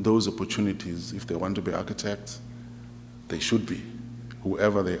those opportunities. If they want to be architects, they should be,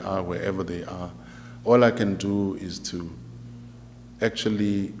 whoever they are, wherever they are. All I can do is to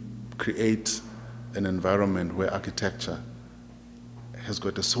actually create an environment where architecture has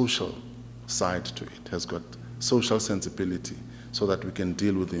got a social side to it, has got social sensibility, so that we can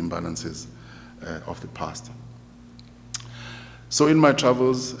deal with the imbalances of the past. So in my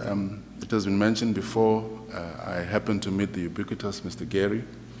travels, it has been mentioned before, I happened to meet the ubiquitous Mr. Gary,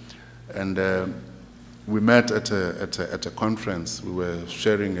 and we met at a conference. We were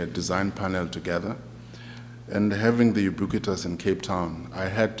sharing a design panel together, and having the ubiquitous in Cape Town, I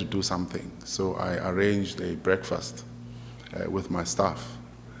had to do something. So I arranged a breakfast with my staff,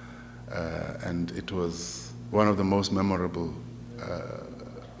 and it was one of the most memorable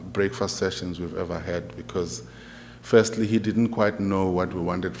breakfast sessions we've ever had, because firstly, he didn't quite know what we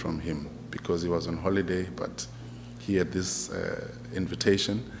wanted from him because he was on holiday, but he had this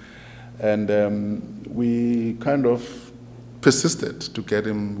invitation. And we kind of persisted to get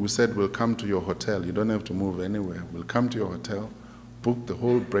him. We said, we'll come to your hotel. You don't have to move anywhere. We'll come to your hotel, book the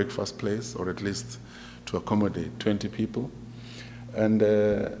whole breakfast place, or at least to accommodate 20 people. And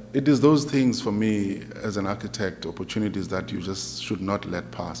it is those things for me as an architect, opportunities that you just should not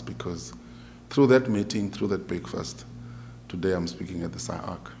let pass, because through that meeting, through that breakfast, today I'm speaking at the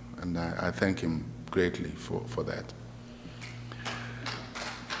SCI-Arc, and I thank him greatly for that.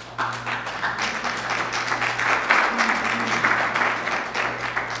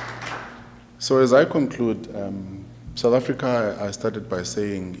 So as I conclude, South Africa, I started by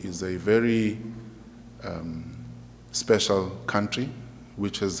saying, is a very special country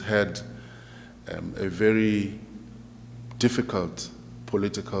which has had a very difficult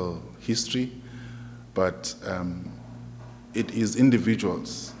political history, but it is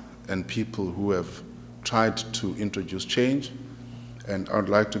individuals and people who have tried to introduce change, and I'd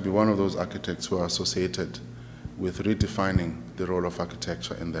like to be one of those architects who are associated with redefining the role of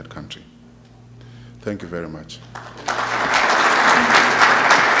architecture in that country. Thank you very much.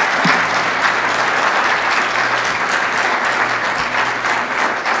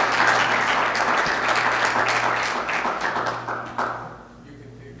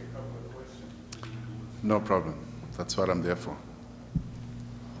 No problem. That's what I'm there for.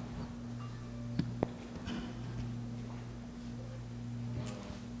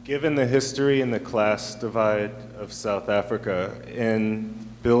 Given the history and the class divide of South Africa, in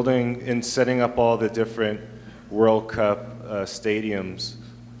building and setting up all the different World Cup stadiums,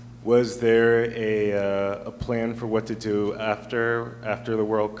 was there a plan for what to do after the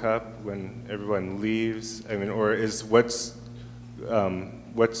World Cup when everyone leaves? I mean, or is what's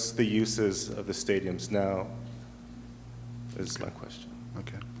the uses of the stadiums now? Is my question.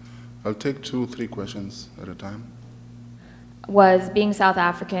 Okay. I'll take 2 or 3 questions at a time. Was being South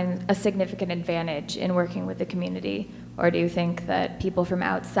African a significant advantage in working with the community, or do you think that people from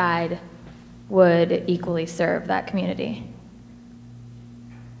outside would equally serve that community?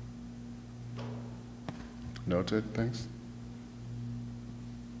 Noted, thanks.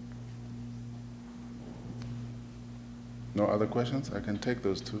 No other questions? I can take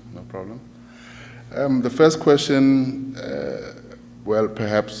those 2, no problem. The first question, well,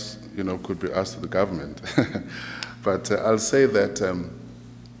 perhaps, could be asked to the government. But I'll say that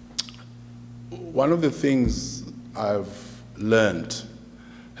one of the things I've learned,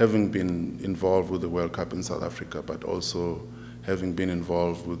 having been involved with the World Cup in South Africa, but also having been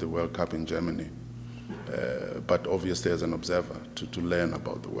involved with the World Cup in Germany, but obviously as an observer to learn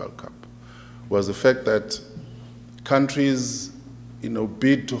about the World Cup, was the fact that countries,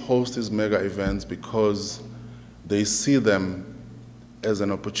 bid to host these mega events because they see them as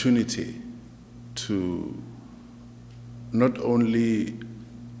an opportunity to not only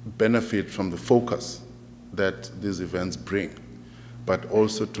benefit from the focus that these events bring, but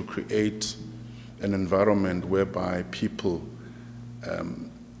also to create an environment whereby people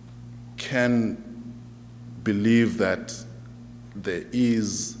can believe that there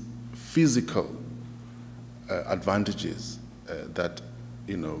is physical advantages that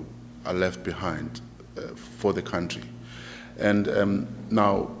are left behind for the country. And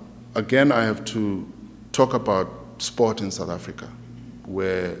now, again, I have to talk about sport in South Africa,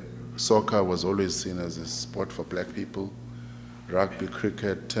 where soccer was always seen as a sport for black people. Rugby,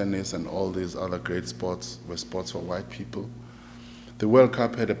 cricket, tennis, and all these other great sports were sports for white people. The World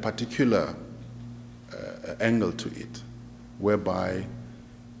Cup had a particular angle to it, whereby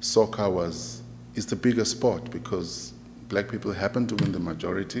soccer is the biggest sport because black people happen to win the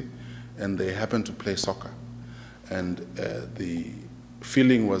majority and they happen to play soccer. And the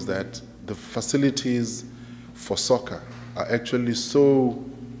feeling was that the facilities for soccer are actually so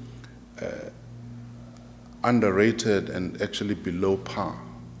underrated and actually below par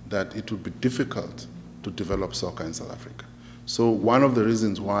that it would be difficult to develop soccer in South Africa. So one of the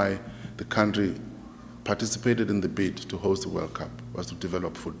reasons why the country participated in the bid to host the World Cup was to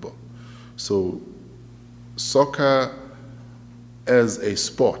develop football. So soccer as a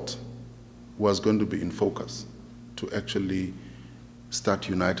sport was going to be in focus to actually start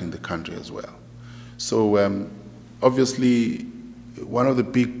uniting the country as well. So obviously, one of the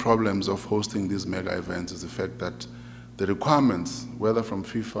big problems of hosting these mega events is the fact that the requirements, whether from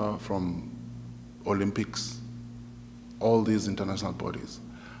FIFA, from Olympics, all these international bodies,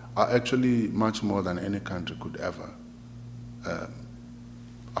 are actually much more than any country could ever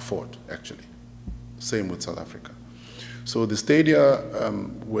afford, actually. Same with South Africa. So the stadia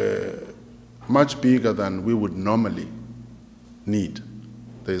were much bigger than we would normally need.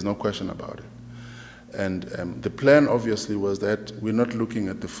 There is no question about it. And the plan obviously was that we're not looking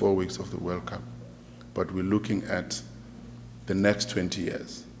at the 4 weeks of the World Cup, but we're looking at the next 20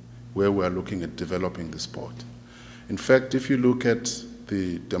 years, where we're looking at developing the sport. In fact, if you look at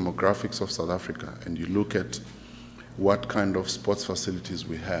the demographics of South Africa and you look at what kind of sports facilities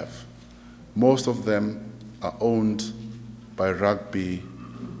we have, most of them are owned by rugby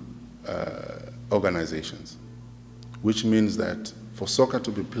organizations, which means that for soccer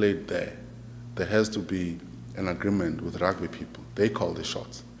to be played there, there has to be an agreement with rugby people. They call the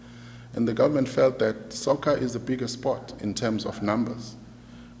shots. And the government felt that soccer is the biggest sport in terms of numbers.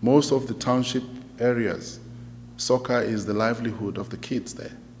 Most of the township areas, soccer is the livelihood of the kids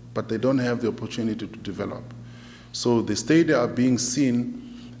there, but they don't have the opportunity to develop. So the stadia are being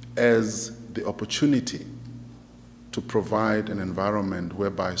seen as the opportunity to provide an environment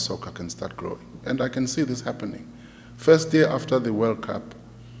whereby soccer can start growing. And I can see this happening. First year after the World Cup,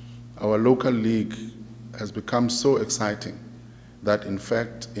 our local league has become so exciting that, in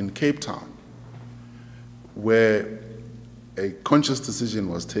fact, in Cape Town, where a conscious decision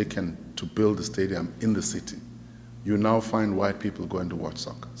was taken to build a stadium in the city, you now find white people going to watch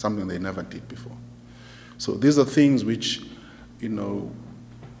soccer, something they never did before. So these are things which,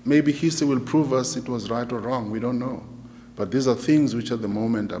 maybe history will prove us it was right or wrong, we don't know. But these are things which at the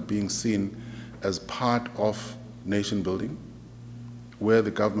moment are being seen as part of nation building, where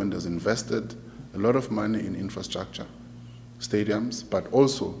the government has invested a lot of money in infrastructure, stadiums, but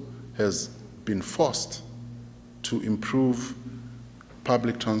also has been forced to improve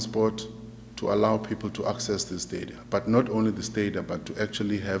public transport to allow people to access the stadia. But not only the stadia, but to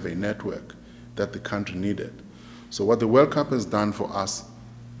actually have a network that the country needed. So what the World Cup has done for us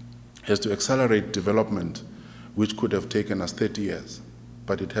is to accelerate development, which could have taken us 30 years,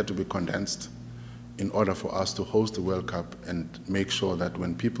 but it had to be condensed in order for us to host the World Cup and make sure that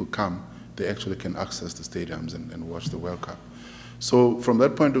when people come, they actually can access the stadiums and watch the World Cup. So from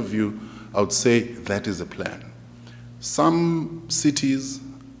that point of view, I would say that is a plan. Some cities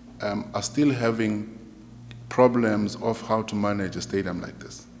are still having problems of how to manage a stadium like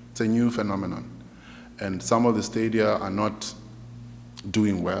this. It's a new phenomenon. And some of the stadia are not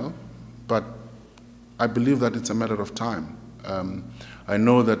doing well, but I believe that it's a matter of time. I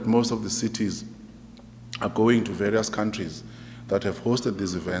know that most of the cities are going to various countries that have hosted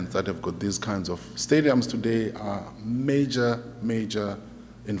these events, that have got these kinds of stadiums today are major, major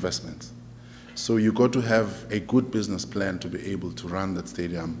investments. So you got to have a good business plan to be able to run that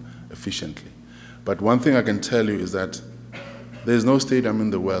stadium efficiently. But one thing I can tell you is that there is no stadium in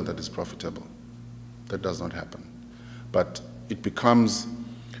the world that is profitable. That does not happen. But it becomes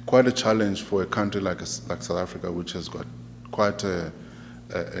quite a challenge for a country like South Africa, which has got quite a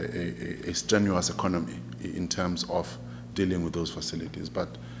strenuous economy in terms of dealing with those facilities. But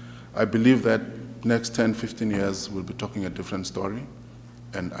I believe that next 10, 15 years, we'll be talking a different story.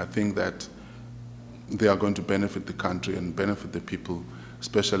 And I think that they are going to benefit the country and benefit the people,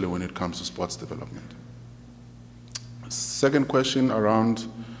 especially when it comes to sports development. Second question around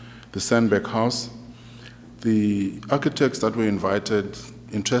the Sandbag House. The architects that were invited,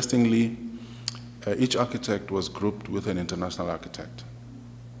 interestingly, each architect was grouped with an international architect.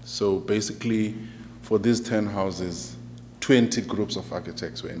 So basically, for these 10 houses, 20 groups of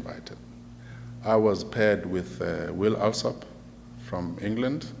architects were invited. I was paired with Will Alsop from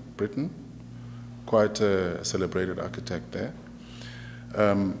England, Britain, quite a celebrated architect there.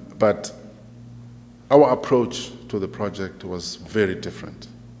 But our approach to the project was very different.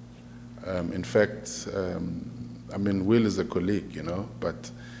 In fact, I mean, Will is a colleague, you know,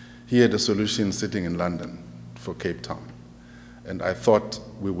 but he had a solution sitting in London for Cape Town. And I thought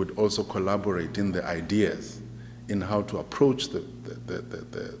we would also collaborate in the ideas in how to approach the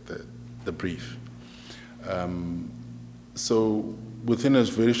brief. So within a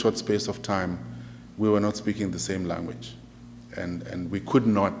very short space of time, we were not speaking the same language. And we could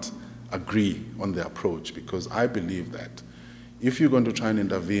not agree on the approach, because I believe that if you're going to try and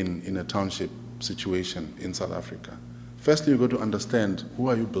intervene in a township situation in South Africa, firstly, you've got to understand, who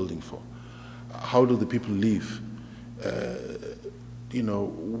are you building for? How do the people live? You know,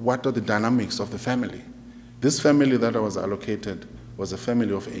 what are the dynamics of the family? This family that I was allocated was a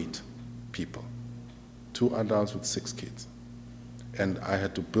family of 8 people, 2 adults with 6 kids. And I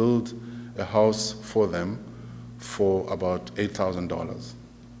had to build a house for them for about $8,000,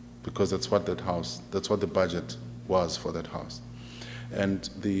 because that's what the budget was for that house. And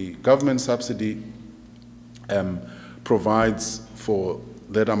the government subsidy provides for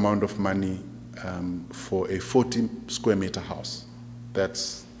that amount of money for a 40 square meter house.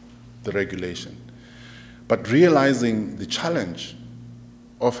 That's the regulation. But realizing the challenge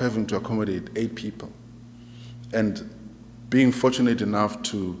of having to accommodate 8 people, and being fortunate enough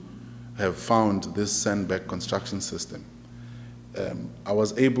to have found this sandbag construction system, I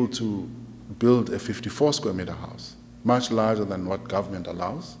was able to build a 54 square meter house, much larger than what government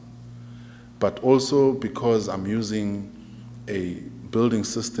allows, but also because I'm using a building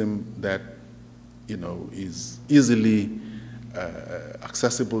system that, you know, is easily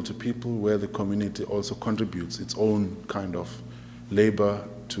accessible to people, where the community also contributes its own kind of labor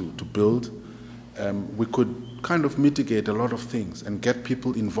to build. We could kind of mitigate a lot of things and get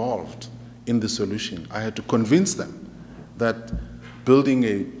people involved in the solution. I had to convince them that building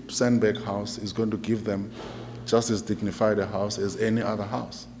a sandbag house is going to give them just as dignified a house as any other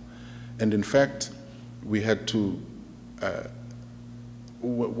house. And in fact, we had to,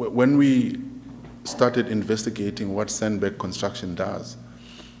 when we started investigating what sandbag construction does,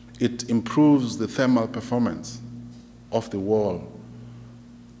 it improves the thermal performance of the wall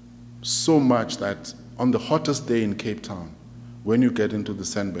so much that on the hottest day in Cape Town, when you get into the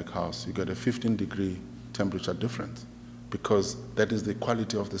sandbag house, you get a 15-degree temperature difference, because that is the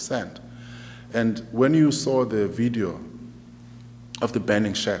quality of the sand. And when you saw the video of the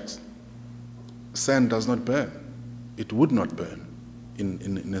burning shacks, sand does not burn. It would not burn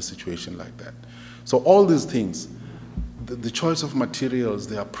in a situation like that. So all these things, the choice of materials,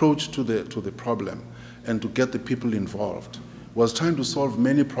 the approach to the problem, and to get the people involved, was trying to solve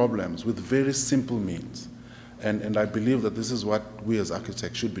many problems with very simple means. And I believe that this is what we as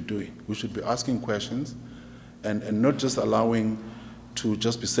architects should be doing. We should be asking questions and not just allowing to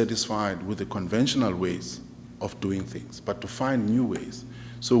just be satisfied with the conventional ways of doing things, but to find new ways.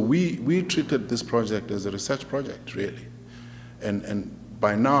 So we treated this project as a research project, really. And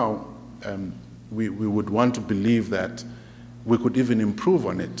by now, we would want to believe that we could even improve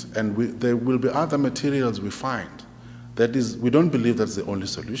on it. And there will be other materials we find. That is, we don't believe that's the only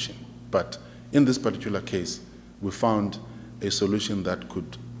solution. But in this particular case, we found a solution that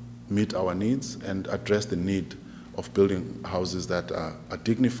could meet our needs and address the need of building houses that are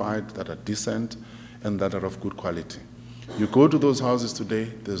dignified, that are decent, and that are of good quality. You go to those houses today,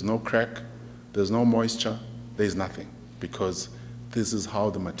 there's no crack, there's no moisture, there's nothing, because this is how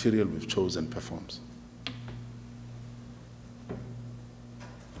the material we've chosen performs.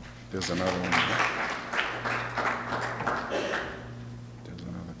 There's another one. There's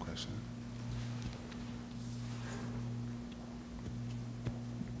another question.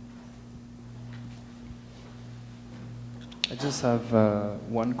 I just have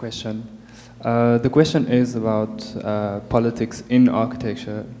one question. The question is about politics in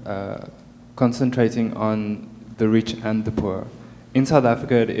architecture, concentrating on the rich and the poor. In South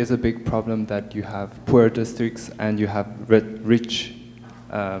Africa, it is a big problem that you have poor districts and you have rich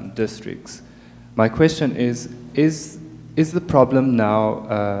districts. My question is the problem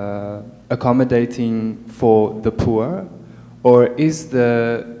now accommodating for the poor, or is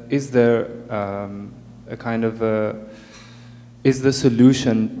there a kind of is the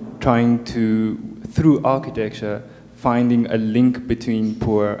solution trying to, through architecture, finding a link between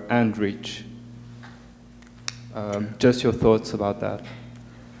poor and rich? Just your thoughts about that.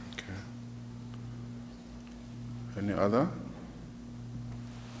 Okay. Any other?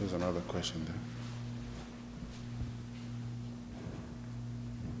 There's another question there.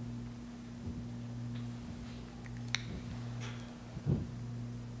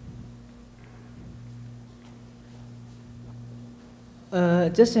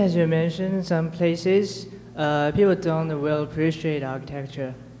 Just as you mentioned, some places people don't well appreciate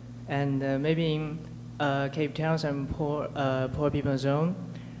architecture, and maybe in Cape Town, some poor people zone,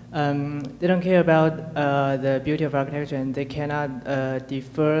 they don't care about the beauty of architecture, and they cannot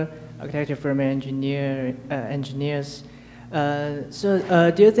defer architecture from engineers.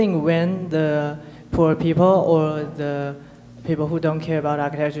 So, do you think when the poor people or the people who don't care about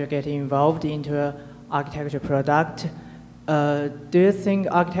architecture get involved into an architecture product, do you think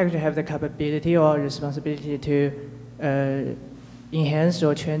architecture have the capability or responsibility to enhance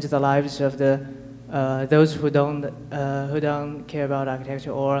or change the lives of the those who don't care about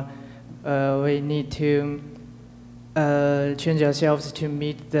architecture, or we need to change ourselves to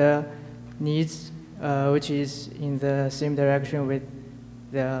meet the needs, which is in the same direction with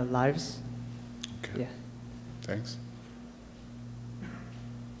their lives? Okay. Yeah. Thanks.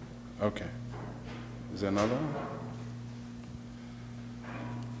 Okay. Is there another one?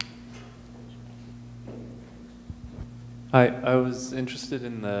 I was interested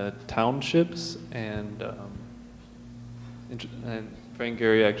in the townships, and Frank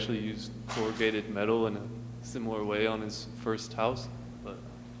Gehry actually used corrugated metal in a similar way on his first house. But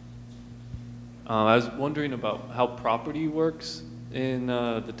I was wondering about how property works in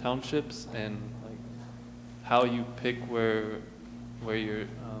the townships, and like how you pick where your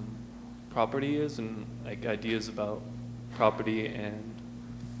property is, and like ideas about property and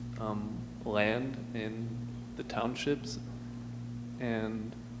land in the townships,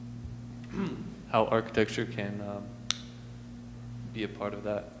 and how architecture can be a part of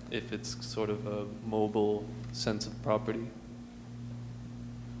that, if it's sort of a mobile sense of property.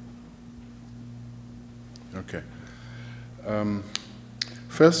 Okay. The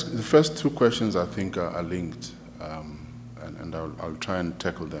first two questions I think are linked, and I'll try and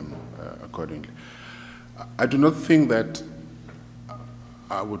tackle them accordingly. I do not think that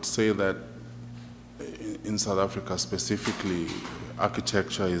I would say that in South Africa specifically,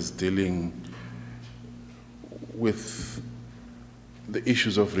 architecture is dealing with the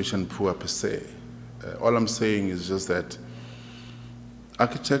issues of rich and poor per se. All I'm saying is just that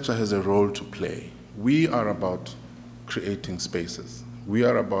architecture has a role to play. We are about creating spaces. We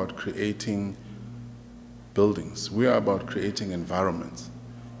are about creating buildings. We are about creating environments.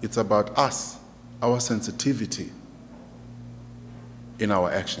 It's about us, our sensitivity in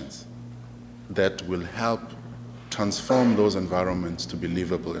our actions that will help transform those environments to be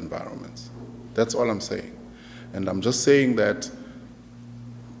livable environments. That's all I'm saying. And I'm just saying that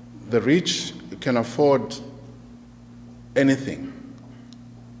the rich can afford anything,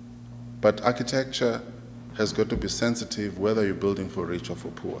 but architecture has got to be sensitive whether you're building for rich or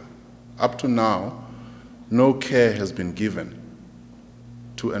for poor. Up to now, no care has been given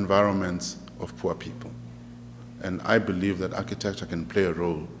to environments of poor people. And I believe that architecture can play a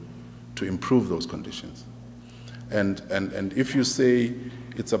role to improve those conditions. And if you say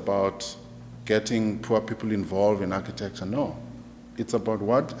it's about getting poor people involved in architecture, no. It's about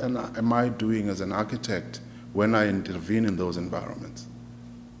what am I doing as an architect when I intervene in those environments.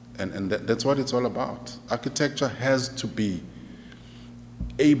 And that's what it's all about. Architecture has to be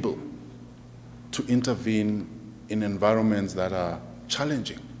able to intervene in environments that are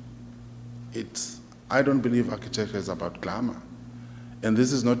challenging. I don't believe architecture is about glamour. And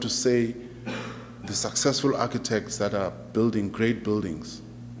this is not to say the successful architects that are building great buildings,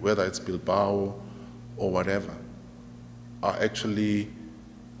 whether it's Bilbao or whatever, are actually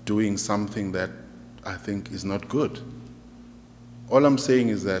doing something that I think is not good. All I'm saying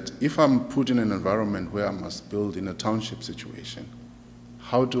is that if I'm put in an environment where I must build in a township situation,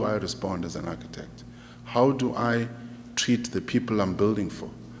 how do I respond as an architect? How do I treat the people I'm building for?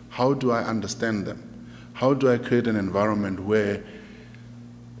 How do I understand them? How do I create an environment where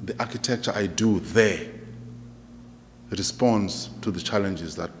the architecture I do there responds to the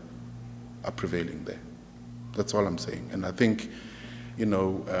challenges that are prevailing there. That's all I'm saying. And I think, you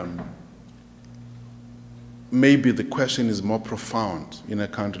know, maybe the question is more profound in a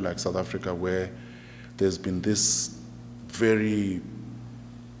country like South Africa, where there's been this very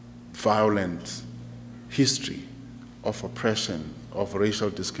violent history of oppression, of racial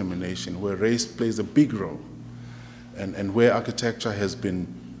discrimination, where race plays a big role, and where architecture has been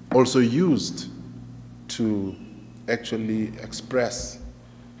also used to actually express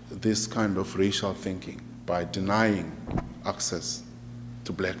this kind of racial thinking by denying access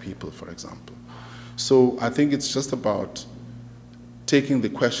to black people, for example. So I think it's just about taking the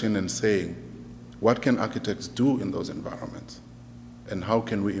question and saying, what can architects do in those environments? And how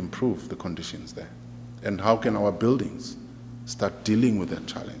can we improve the conditions there? And how can our buildings start dealing with that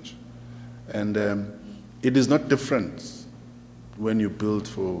challenge? And it is not different when you build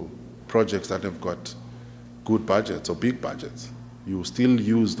for projects that have got good budgets or big budgets. You still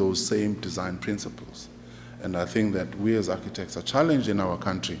use those same design principles. And I think that we as architects are challenged in our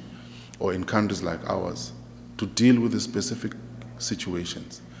country, or in countries like ours, to deal with the specific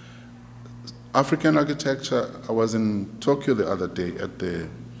situations. African architecture, I was in Tokyo the other day at the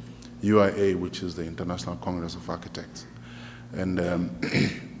UIA, which is the International Congress of Architects. And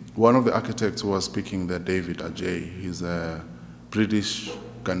one of the architects who was speaking there, David Ajay, he's a British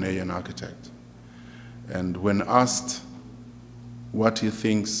Ghanaian architect. And when asked what he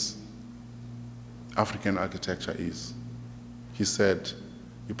thinks African architecture is, he said,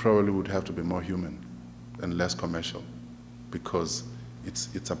 you probably would have to be more human and less commercial, because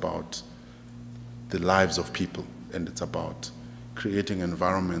it's about the lives of people, and it's about creating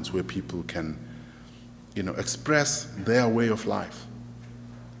environments where people can, you know, express their way of life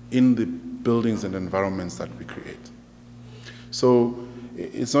in the buildings and environments that we create. So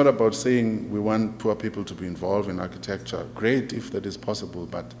it's not about saying we want poor people to be involved in architecture. Great if that is possible,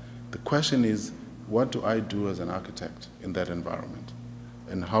 but the question is, what do I do as an architect in that environment?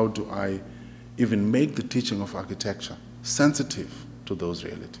 And how do I even make the teaching of architecture sensitive to those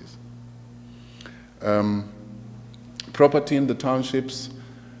realities? Property in the townships,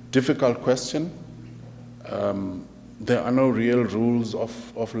 difficult question. There are no real rules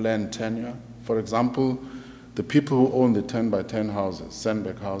of land tenure. For example, the people who own the 10 by 10 houses,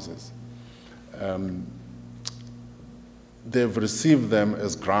 sandbag houses, they've received them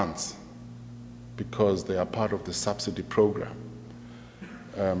as grants because they are part of the subsidy program.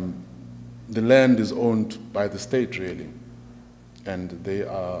 The land is owned by the state, really, and they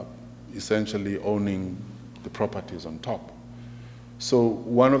are essentially owning the properties on top. So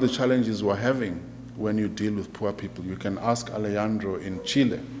one of the challenges we're having when you deal with poor people, you can ask Alejandro in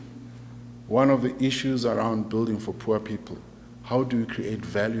Chile, one of the issues around building for poor people, how do you create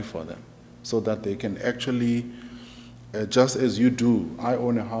value for them so that they can actually, just as you do, I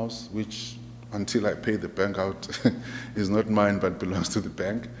own a house which until I pay the bank out is not mine but belongs to the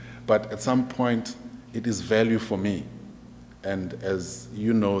bank, but at some point it is value for me. And as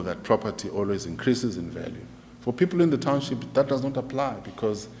you know, that property always increases in value. For people in the township, that does not apply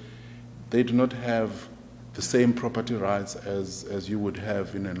because they do not have the same property rights as you would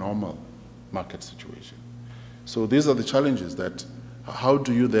have in a normal market situation. So these are the challenges that, how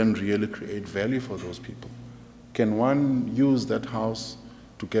do you then really create value for those people? Can one use that house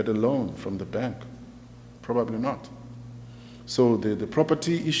to get a loan from the bank? Probably not. So the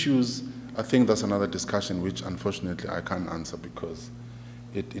property issues, I think that's another discussion which unfortunately I can't answer because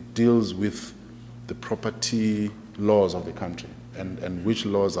it deals with the property laws of the country and which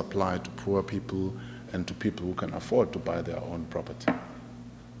laws apply to poor people and to people who can afford to buy their own property.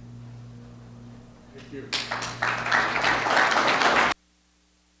 Thank you.